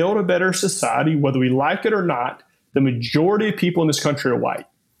going to build a better society, whether we like it or not, the majority of people in this country are white.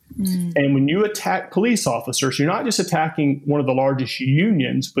 And when you attack police officers, you're not just attacking one of the largest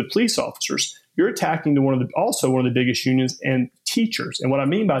unions, but police officers. You're attacking also one of the biggest unions and teachers. And what I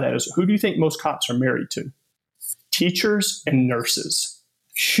mean by that is, who do you think most cops are married to? Teachers and nurses.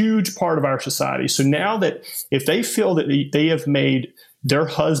 Huge part of our society. So now that if they feel that they have made their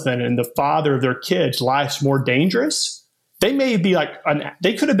husband and the father of their kids' lives more dangerous, they may be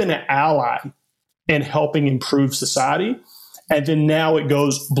they could have been an ally in helping improve society. And then now it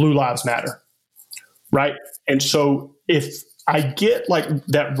goes Blue Lives Matter, right? And so if I get like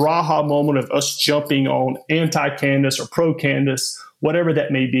that raha moment of us jumping on anti-Candace or pro-Candace, whatever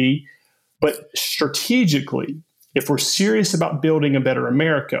that may be, but strategically, if we're serious about building a better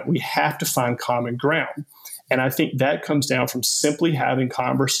America, we have to find common ground. And I think that comes down from simply having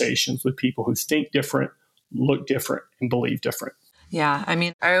conversations with people who think different, look different, and believe different. Yeah, I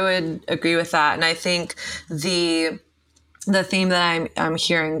mean, I would agree with that. And I think the theme that I'm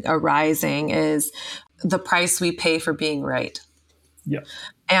hearing arising is the price we pay for being right. Yeah.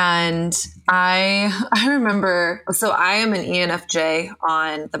 And I remember, so I am an ENFJ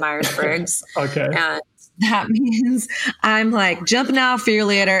on the Myers-Briggs. Okay. And that means I'm like, jump now, fear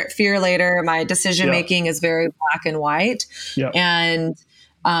later. My decision making is very black and white. Yeah. And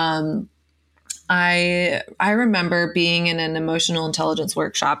I remember being in an emotional intelligence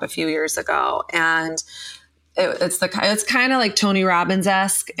workshop a few years ago, and it's kind of like Tony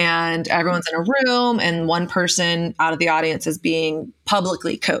Robbins-esque, and everyone's in a room and one person out of the audience is being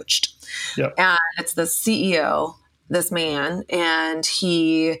publicly coached. Yep. And it's the CEO, this man, and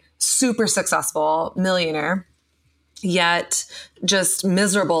he super successful, millionaire, yet just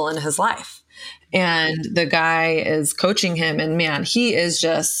miserable in his life. And the guy is coaching him, and man, he is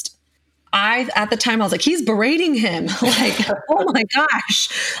just, at the time I was like, he's berating him. Like, oh my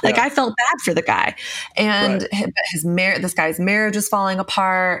gosh. Like I felt bad for the guy. And this guy's marriage was falling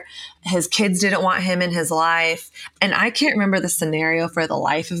apart. His kids didn't want him in his life. And I can't remember the scenario for the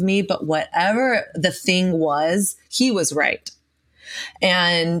life of me, but whatever the thing was, he was right.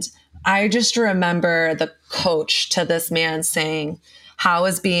 And I just remember the coach to this man saying, how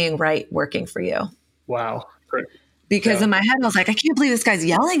is being right working for you? Wow. Great. Because in my head, I was like, I can't believe this guy's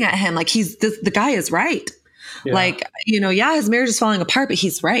yelling at him. Like the guy is right. Yeah. Like, his marriage is falling apart, but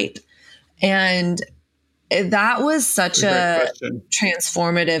he's right. And that was such a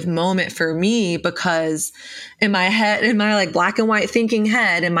transformative moment for me, because in my head, in my like black and white thinking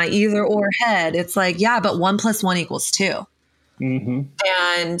head, in my either or head, it's like, yeah, but 1 + 1 = 2. Mm-hmm.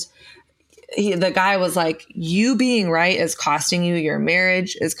 And the guy was like, you being right is costing you your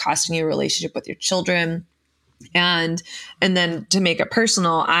marriage, is costing you a relationship with your children. And then to make it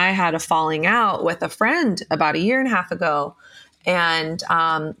personal, I had a falling out with a friend about 1.5 years ago. And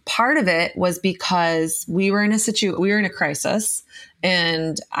part of it was because we were in a crisis,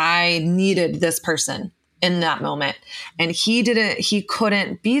 and I needed this person in that moment. And he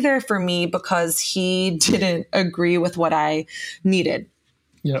couldn't be there for me because he didn't agree with what I needed.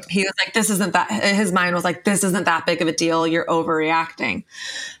 Yep. He was like, his mind was like, this isn't that big of a deal. You're overreacting.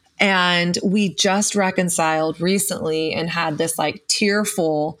 And we just reconciled recently and had this like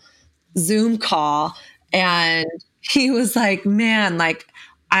tearful Zoom call. And he was like, man, like,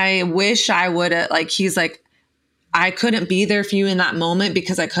 I wish I would have, like, he's like, I couldn't be there for you in that moment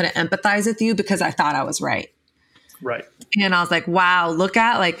because I couldn't empathize with you because I thought I was right. Right. And I was like, wow, look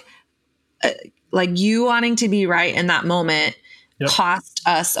at like you wanting to be right in that moment cost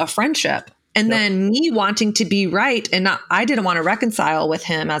us a friendship. And then me wanting to be right, and I didn't want to reconcile with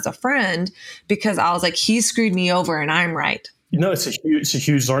him as a friend because I was like, he screwed me over and I'm right. It's a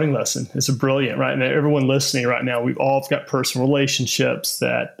huge learning lesson. It's a brilliant, right? And everyone listening right now, we've all got personal relationships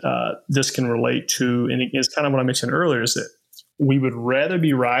that this can relate to. And it's kind of what I mentioned earlier, is that we would rather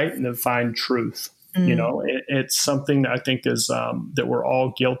be right than find truth. It's something that I think is that we're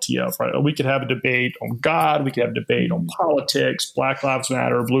all guilty of, right? We could have a debate on God. We could have a debate on politics, Black Lives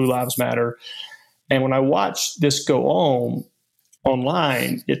Matter, Blue Lives Matter. And when I watch this go on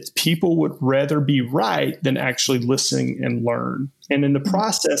online, it's people would rather be right than actually listening and learn. And in the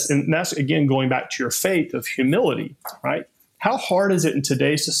process, and that's, again, going back to your faith of humility, right? How hard is it in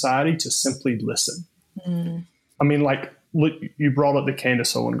today's society to simply listen? I mean, like, look, you brought up the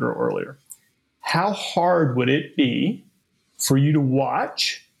Candace Owen girl earlier. How hard would it be for you to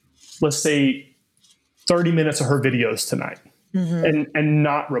watch, let's say, 30 minutes of her videos tonight and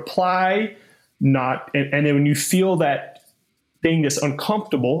not reply, and then when you feel that thing that's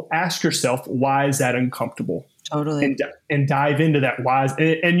uncomfortable, ask yourself, why is that uncomfortable? Totally. And dive into that why.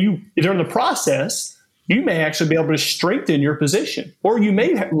 And you, during the process, you may actually be able to strengthen your position, or you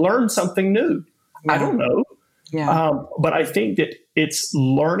may learn something new. Yeah. I don't know. Yeah. But I think that it's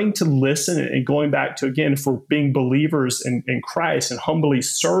learning to listen and going back to, again, for being believers in Christ and humbly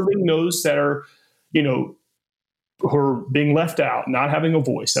serving those that are, who are being left out, not having a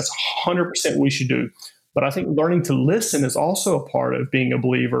voice. That's 100% what we should do. But I think learning to listen is also a part of being a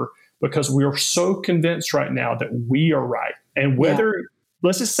believer, because we are so convinced right now that we are right. And whether,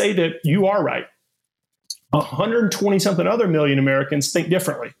 let's just say that you are right, 120 something other million Americans think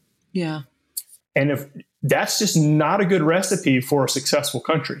differently. Yeah. And if that's just not a good recipe for a successful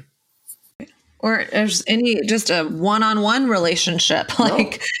country. Or there's just a one-on-one relationship. No,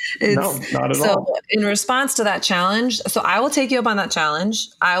 not at all. So in response to that challenge, so I will take you up on that challenge.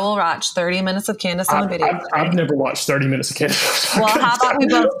 I will watch 30 minutes of Candace on video. I've never watched 30 minutes of Candace. Well, how about we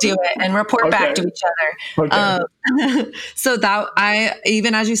both do it and report back to each other? Okay. So that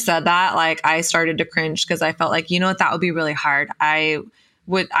even as you said that, like, I started to cringe because I felt like, that would be really hard. I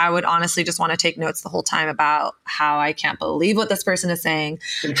would honestly just want to take notes the whole time about how I can't believe what this person is saying.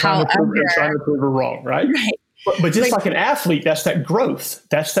 And trying to prove her wrong, right? Right. But just like an athlete, that's that growth.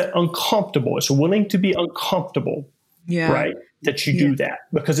 That's that uncomfortable. It's willing to be uncomfortable, right? That you do that,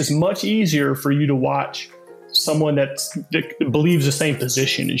 because it's much easier for you to watch someone that believes the same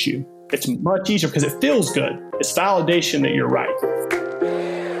position as you. It's much easier because it feels good. It's validation that you're right.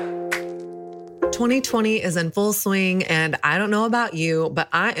 2020 is in full swing, and I don't know about you, but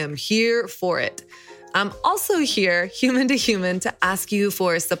I am here for it. I'm also here, human to human, to ask you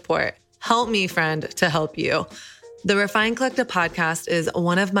for support. Help me, friend, to help you. The Refine Collective podcast is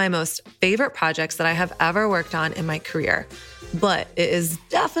one of my most favorite projects that I have ever worked on in my career, but it is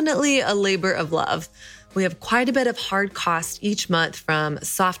definitely a labor of love. We have quite a bit of hard costs each month, from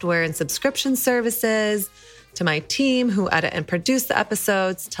software and subscription services, to my team who edit and produce the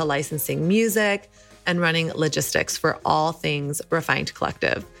episodes, to licensing music and running logistics for all things Refined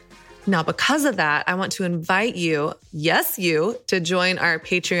Collective. Now, because of that, I want to invite you, yes, you, to join our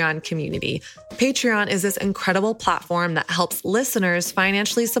Patreon community. Patreon is this incredible platform that helps listeners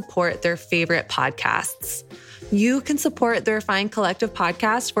financially support their favorite podcasts. You can support the Refined Collective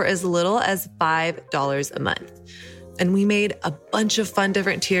podcast for as little as $5 a month. And we made a bunch of fun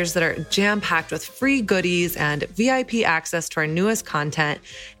different tiers that are jam-packed with free goodies and VIP access to our newest content.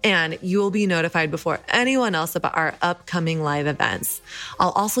 And you will be notified before anyone else about our upcoming live events. I'll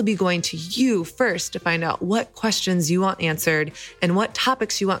also be going to you first to find out what questions you want answered and what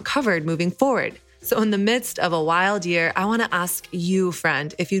topics you want covered moving forward. So in the midst of a wild year, I want to ask you,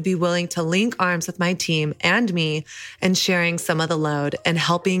 friend, if you'd be willing to link arms with my team and me in sharing some of the load and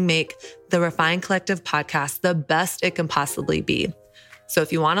helping make the Refine Collective podcast the best it can possibly be. So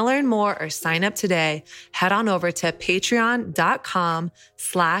if you want to learn more or sign up today, head on over to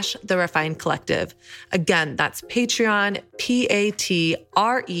patreon.com/The Refine Collective. Again, that's Patreon,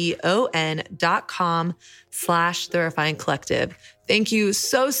 patreon.com/The Refine Collective. Thank you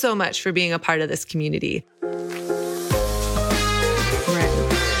so much for being a part of this community. Right.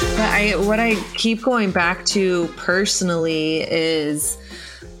 But what I keep going back to personally is,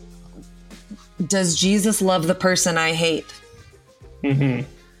 does Jesus love the person I hate? Mm-hmm.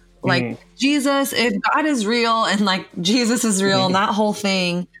 Like, Jesus, if God is real and like Jesus is real and that whole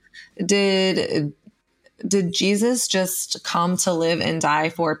thing, did Jesus just come to live and die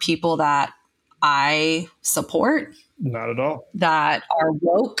for people that I support? Not at all. That are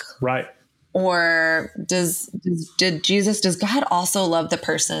woke? Right. Or does God also love the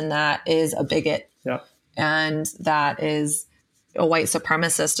person that is a bigot? Yeah. And that is a white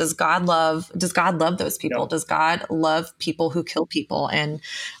supremacist? Does God love those people? Yeah. Does God love people who kill people? And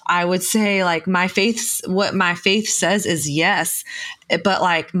I would say, like, what my faith says is yes, but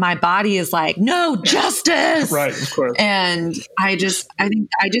like my body is like, no, justice. Right, of course. And I think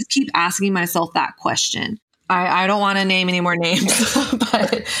I just keep asking myself that question. I don't want to name any more names,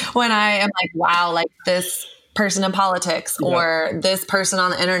 but when I am like, wow, like this person in politics or this person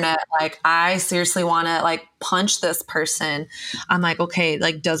on the internet, like I seriously want to like punch this person. I'm like, okay,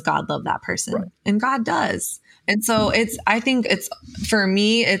 like, does God love that person? Right. And God does. And so I think it's, for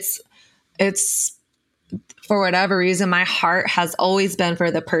me, it's for whatever reason, my heart has always been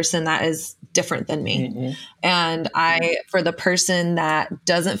for the person that is different than me. Mm-hmm. And for the person that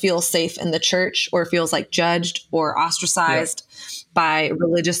doesn't feel safe in the church or feels like judged or ostracized by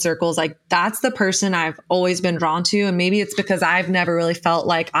religious circles, like that's the person I've always been drawn to. And maybe it's because I've never really felt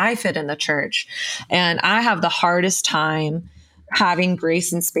like I fit in the church. And I have the hardest time having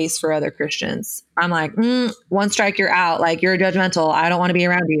grace and space for other Christians. I'm like, one strike, you're out. Like, you're judgmental. I don't want to be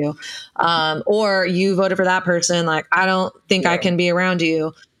around you. Or you voted for that person. Like, I don't think I can be around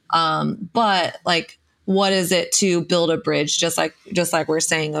you. But like, what is it to build a bridge? Just like we're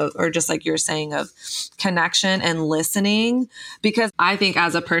saying, or just like you're saying, of connection and listening. Because I think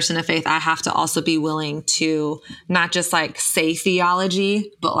as a person of faith, I have to also be willing to not just like say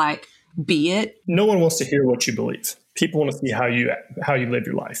theology, but like be it. No one wants to hear what you believe. People want to see how you live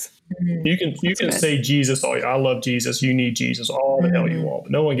your life. Mm-hmm. You can say Jesus, I love Jesus, you need Jesus, all the hell you want,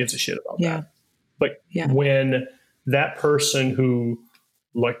 but no one gives a shit about that. But when that person who,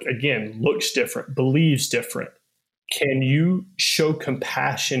 like, again, looks different, believes different, can you show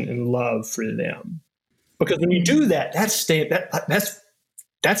compassion and love for them? Because when you do that, that's different.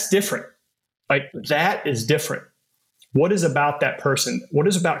 Like, that is different. What is about that person? What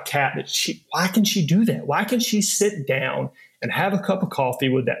is about Kat why can she do that? Why can she sit down and have a cup of coffee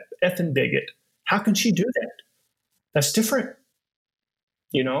with that effing bigot? How can she do that? That's different.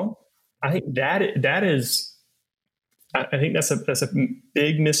 You know, I think that's a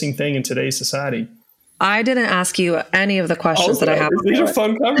big missing thing in today's society. I didn't ask you any of the questions that I have. These are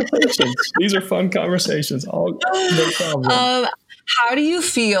fun conversations. No problem. How do you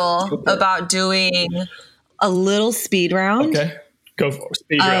feel about doing a little speed round? Okay, go for it.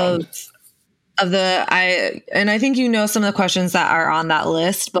 Speed round. And I think you know some of the questions that are on that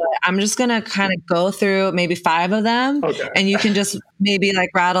list, but I'm just going to kind of go through maybe 5 of them. Okay. And you can just maybe like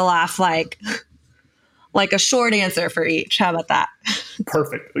rattle off like a short answer for each. How about that?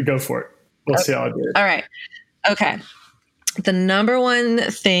 Perfect. Go for it. We'll see how I do it. All right. Okay. What is the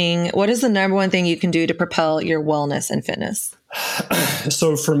number one thing you can do to propel your wellness and fitness?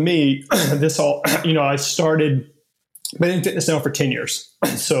 So for me, I started been in fitness now for 10 years.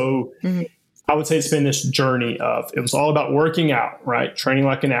 So I would say it's been this journey it was all about working out, right? Training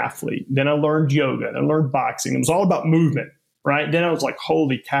like an athlete. Then I learned yoga, then I learned boxing. It was all about movement, right? Then I was like,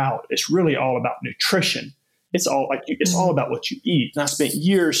 holy cow, it's really all about nutrition. It's all about what you eat. And I spent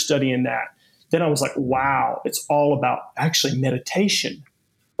years studying that. Then I was like, wow, it's all about actually meditation,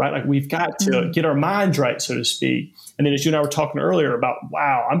 right? Like, we've got to get our minds right, so to speak. And then as you and I were talking earlier about,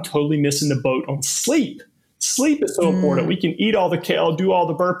 wow, I'm totally missing the boat on sleep. Sleep is so important. We can eat all the kale, do all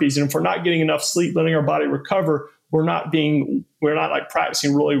the burpees. And if we're not getting enough sleep, letting our body recover, we're not like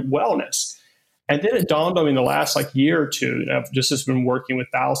practicing really wellness. And then it dawned on me in the last year or two, and I've just been working with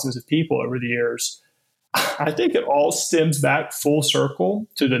thousands of people over the years. I think it all stems back full circle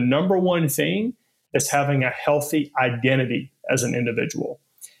to the number one thing is having a healthy identity as an individual,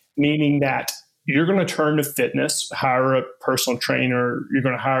 meaning that you're going to turn to fitness, hire a personal trainer, you're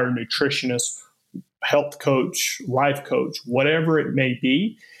going to hire a nutritionist, health coach, life coach, whatever it may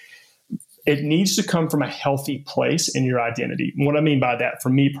be. It needs to come from a healthy place in your identity. And what I mean by that, for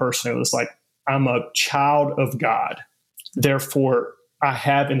me personally, it's like, I'm a child of God. Therefore, I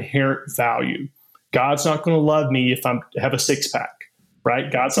have inherent value. God's not going to love me if I have a 6-pack,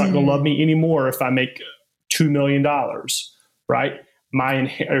 right? God's not going to love me anymore if I make $2 million, right?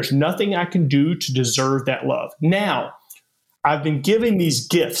 There's nothing I can do to deserve that love. Now, I've been given these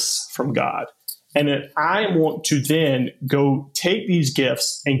gifts from God, and then I want to then go take these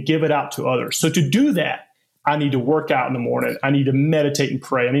gifts and give it out to others. So to do that, I need to work out in the morning. I need to meditate and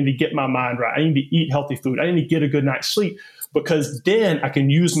pray. I need to get my mind right. I need to eat healthy food. I need to get a good night's sleep, because then I can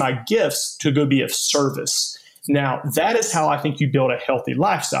use my gifts to go be of service. Now, that is how I think you build a healthy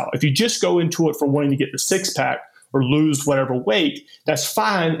lifestyle. If you just go into it for wanting to get the 6-pack or lose whatever weight, that's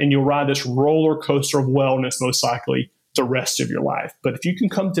fine, and you'll ride this roller coaster of wellness most likely the rest of your life. But if you can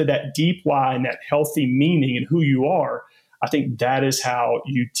come to that deep why and that healthy meaning in who you are, I think that is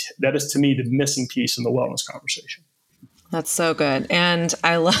that is to me the missing piece in the wellness conversation. That's so good. And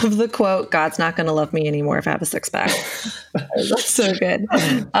I love the quote, God's not going to love me anymore if I have a 6-pack. That's so good.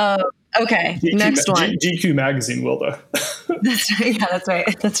 Okay. Next one. GQ magazine will though. That's right. Yeah, that's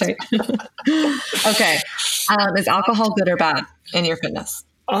right. That's right. Okay. Is alcohol good or bad in your fitness?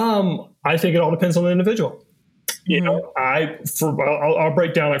 I think it all depends on the individual. You know, I'll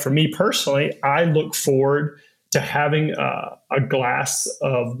break down, like, for me personally, I look forward to having a glass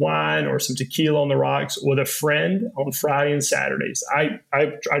of wine or some tequila on the rocks with a friend on Friday and Saturdays. I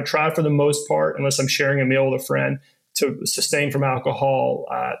try, for the most part, unless I'm sharing a meal with a friend, to sustain from alcohol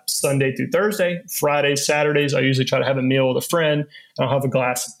Sunday through Thursday. Fridays, Saturdays, I usually try to have a meal with a friend, and I'll have a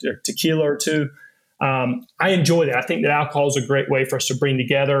glass of tequila or two. I enjoy that. I think that alcohol is a great way for us to bring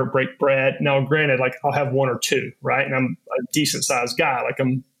together, break bread. Now, granted, like, I'll have one or two, right? And I'm a decent sized guy. Like,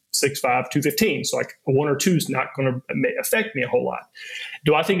 I'm 6'5", 215. So, like, one or two is not going to affect me a whole lot.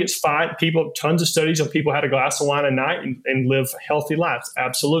 Do I think it's fine? Tons of studies on people had a glass of wine a night and live healthy lives.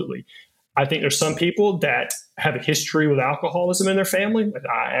 Absolutely. I think there's some people that have a history with alcoholism in their family. And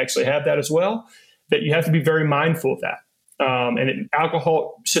I actually have that as well, that you have to be very mindful of that.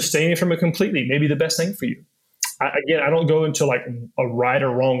 Alcohol, sustaining from it completely may be the best thing for you. I don't go into, like, a right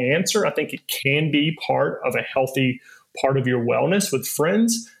or wrong answer. I think it can be part of a healthy part of your wellness with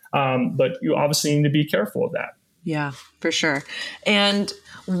friends. But you obviously need to be careful of that. Yeah, for sure. And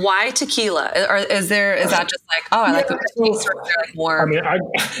why tequila? Or is that just like, oh, I like the taste, or like more? I mean,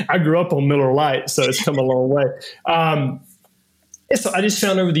 I grew up on Miller Lite, so it's come a long way. I just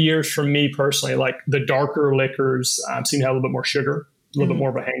found over the years, for me personally, like, the darker liquors seem to have a little bit more sugar, a little bit more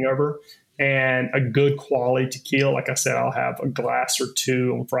of a hangover, and a good quality tequila. Like I said, I'll have a glass or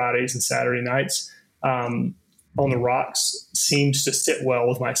two on Fridays and Saturday nights. On the rocks seems to sit well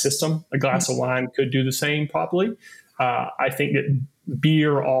with my system. A glass of wine could do the same, probably. I think that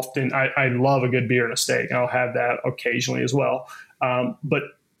beer often, I love a good beer and a steak, and I'll have that occasionally as well. But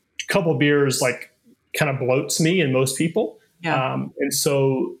a couple of beers, like, kind of bloats me and most people. Yeah. And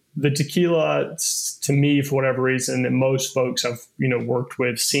so the tequila, to me, for whatever reason, that most folks I've worked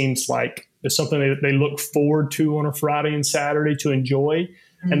with, seems like it's something that they look forward to on a Friday and Saturday to enjoy,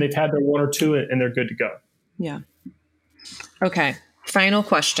 and they've had their one or two and they're good to go. Yeah. Okay. Final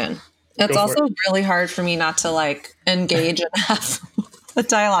question. It's also really hard for me not to, like, engage and have a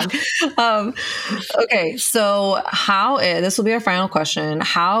dialogue. Okay. So this will be our final question.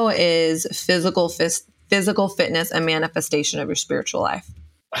 How is physical fitness a manifestation of your spiritual life?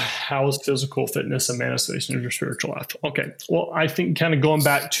 How is physical fitness a manifestation of your spiritual life? Okay. Well, I think, kind of going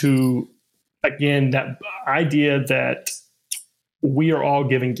back to, again, that idea that we are all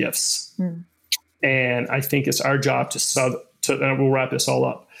given gifts. And I think it's our job and we'll wrap this all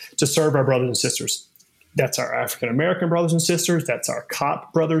up, to serve our brothers and sisters. That's our African-American brothers and sisters. That's our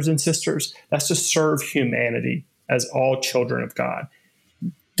COP brothers and sisters. That's to serve humanity as all children of God.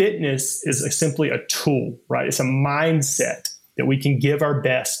 Fitness is simply a tool, right? It's a mindset that we can give our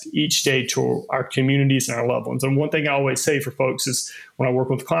best each day to our communities and our loved ones. And one thing I always say for folks is, when I work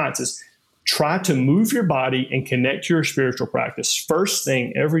with clients, is try to move your body and connect to your spiritual practice first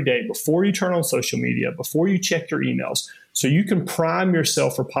thing every day, before you turn on social media, before you check your emails, so you can prime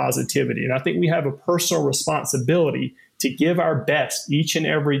yourself for positivity. And I think we have a personal responsibility to give our best each and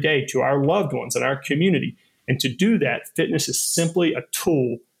every day to our loved ones and our community. And to do that, fitness is simply a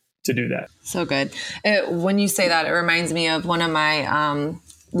tool to do that. So good. When you say that, it reminds me of one of my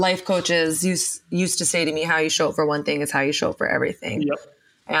life coaches used to say to me, how you show up for one thing is how you show up for everything. Yep.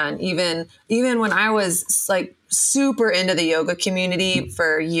 And even when I was, like, super into the yoga community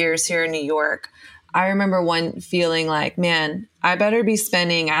for years here in New York, I remember feeling like, man, I better be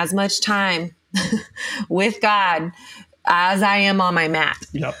spending as much time with God as I am on my mat.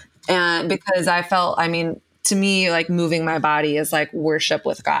 Yep. And because I felt, to me, like, moving my body is like worship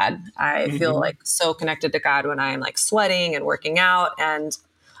with God. I feel like so connected to God when I am, like, sweating and working out. And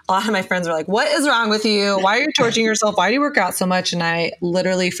a lot of my friends are like, what is wrong with you? Why are you torturing yourself? Why do you work out so much? And I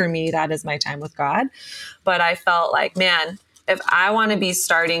literally, for me, that is my time with God. But I felt like, man, if I want to be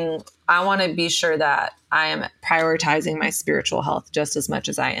I want to be sure that I am prioritizing my spiritual health just as much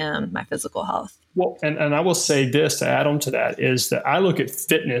as I am my physical health. Well, and I will say this to add on to that, is that I look at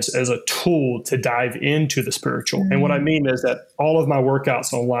fitness as a tool to dive into the spiritual. And what I mean is that all of my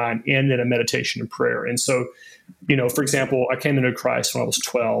workouts online end in a meditation and prayer. And so, for example, I came to know Christ when I was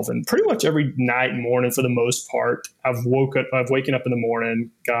 12, and pretty much every night and morning, for the most part, I've waken up in the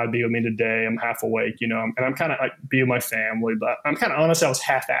morning, God be with me today. I'm half awake, and I'm kind of like, be with my family, but I'm kind of honest, I was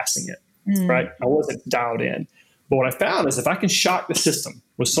half-assing it, right? I wasn't dialed in. But what I found is, if I can shock the system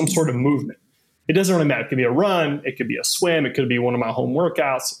with some sort of movement, it doesn't really matter. It could be a run, it could be a swim, it could be one of my home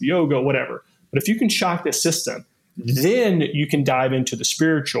workouts, yoga, whatever. But if you can shock the system, then you can dive into the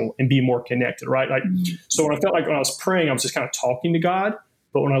spiritual and be more connected, right? Like, so when I felt like when I was praying, I was just kind of talking to God.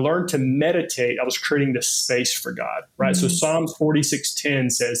 But when I learned to meditate, I was creating this space for God, right? So Psalms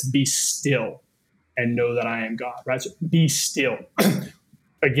 46:10 says, be still and know that I am God, right? So be still.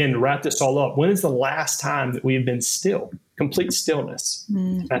 again, to wrap this all up, when is the last time that we have been still, complete stillness?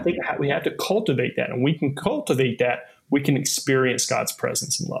 And I think we have to cultivate that. And we can cultivate that. We can experience God's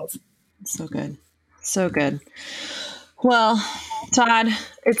presence and love. So good. So good. Well, Todd,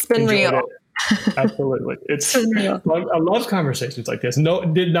 it's been real. Absolutely. It's been real. I love conversations like this. No,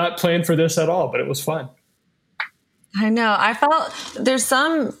 did not plan for this at all, but it was fun. I know. I felt there's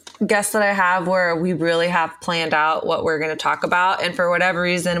some guests that I have where we really have planned out what we're going to talk about. And for whatever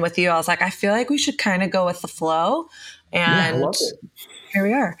reason with you, I was like, I feel like we should kind of go with the flow. And I love it. Here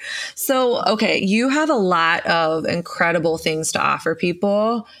we are. So, okay, you have a lot of incredible things to offer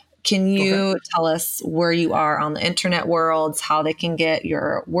people. Can you tell us where you are on the internet worlds, how they can get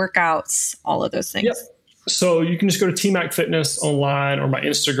your workouts, all of those things? Yep. So you can just go to TMAC Fitness online or my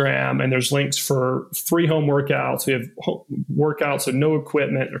Instagram, and there's links for free home workouts. We have workouts with no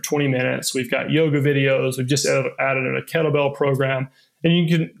equipment or 20 minutes. We've got yoga videos. We've just added a kettlebell program, and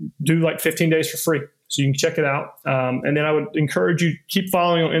you can do like 15 days for free. So you can check it out. And then I would encourage you, keep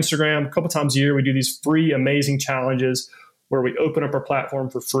following on Instagram. A couple times a year, we do these free amazing challenges where we open up our platform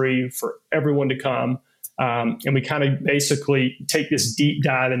for free for everyone to come. And we kind of basically take this deep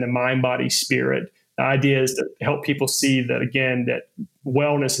dive into mind, body, spirit. The idea is to help people see that, again, that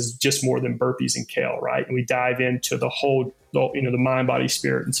wellness is just more than burpees and kale, right? And we dive into the whole, the mind, body,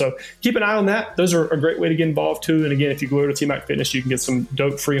 spirit. And so keep an eye on that. Those are a great way to get involved too. And again, if you go to TMAC Fitness, you can get some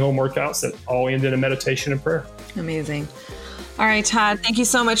dope free home workouts that all end in a meditation and prayer. Amazing. All right, Todd, thank you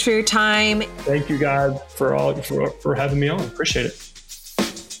so much for your time. Thank you guys for having me on. Appreciate it.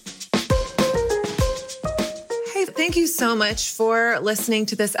 Thank you so much for listening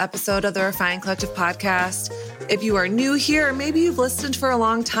to this episode of the Refined Collective podcast. If you are new here, or maybe you've listened for a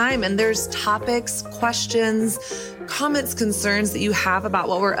long time and there's topics, questions, comments, concerns that you have about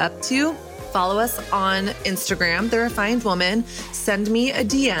what we're up to, follow us on Instagram, The Refined Woman. Send me a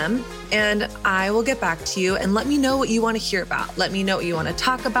DM and I will get back to you and let me know what you want to hear about. Let me know what you want to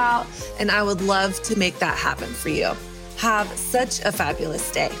talk about, and I would love to make that happen for you. Have such a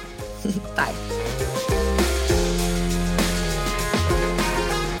fabulous day. Bye.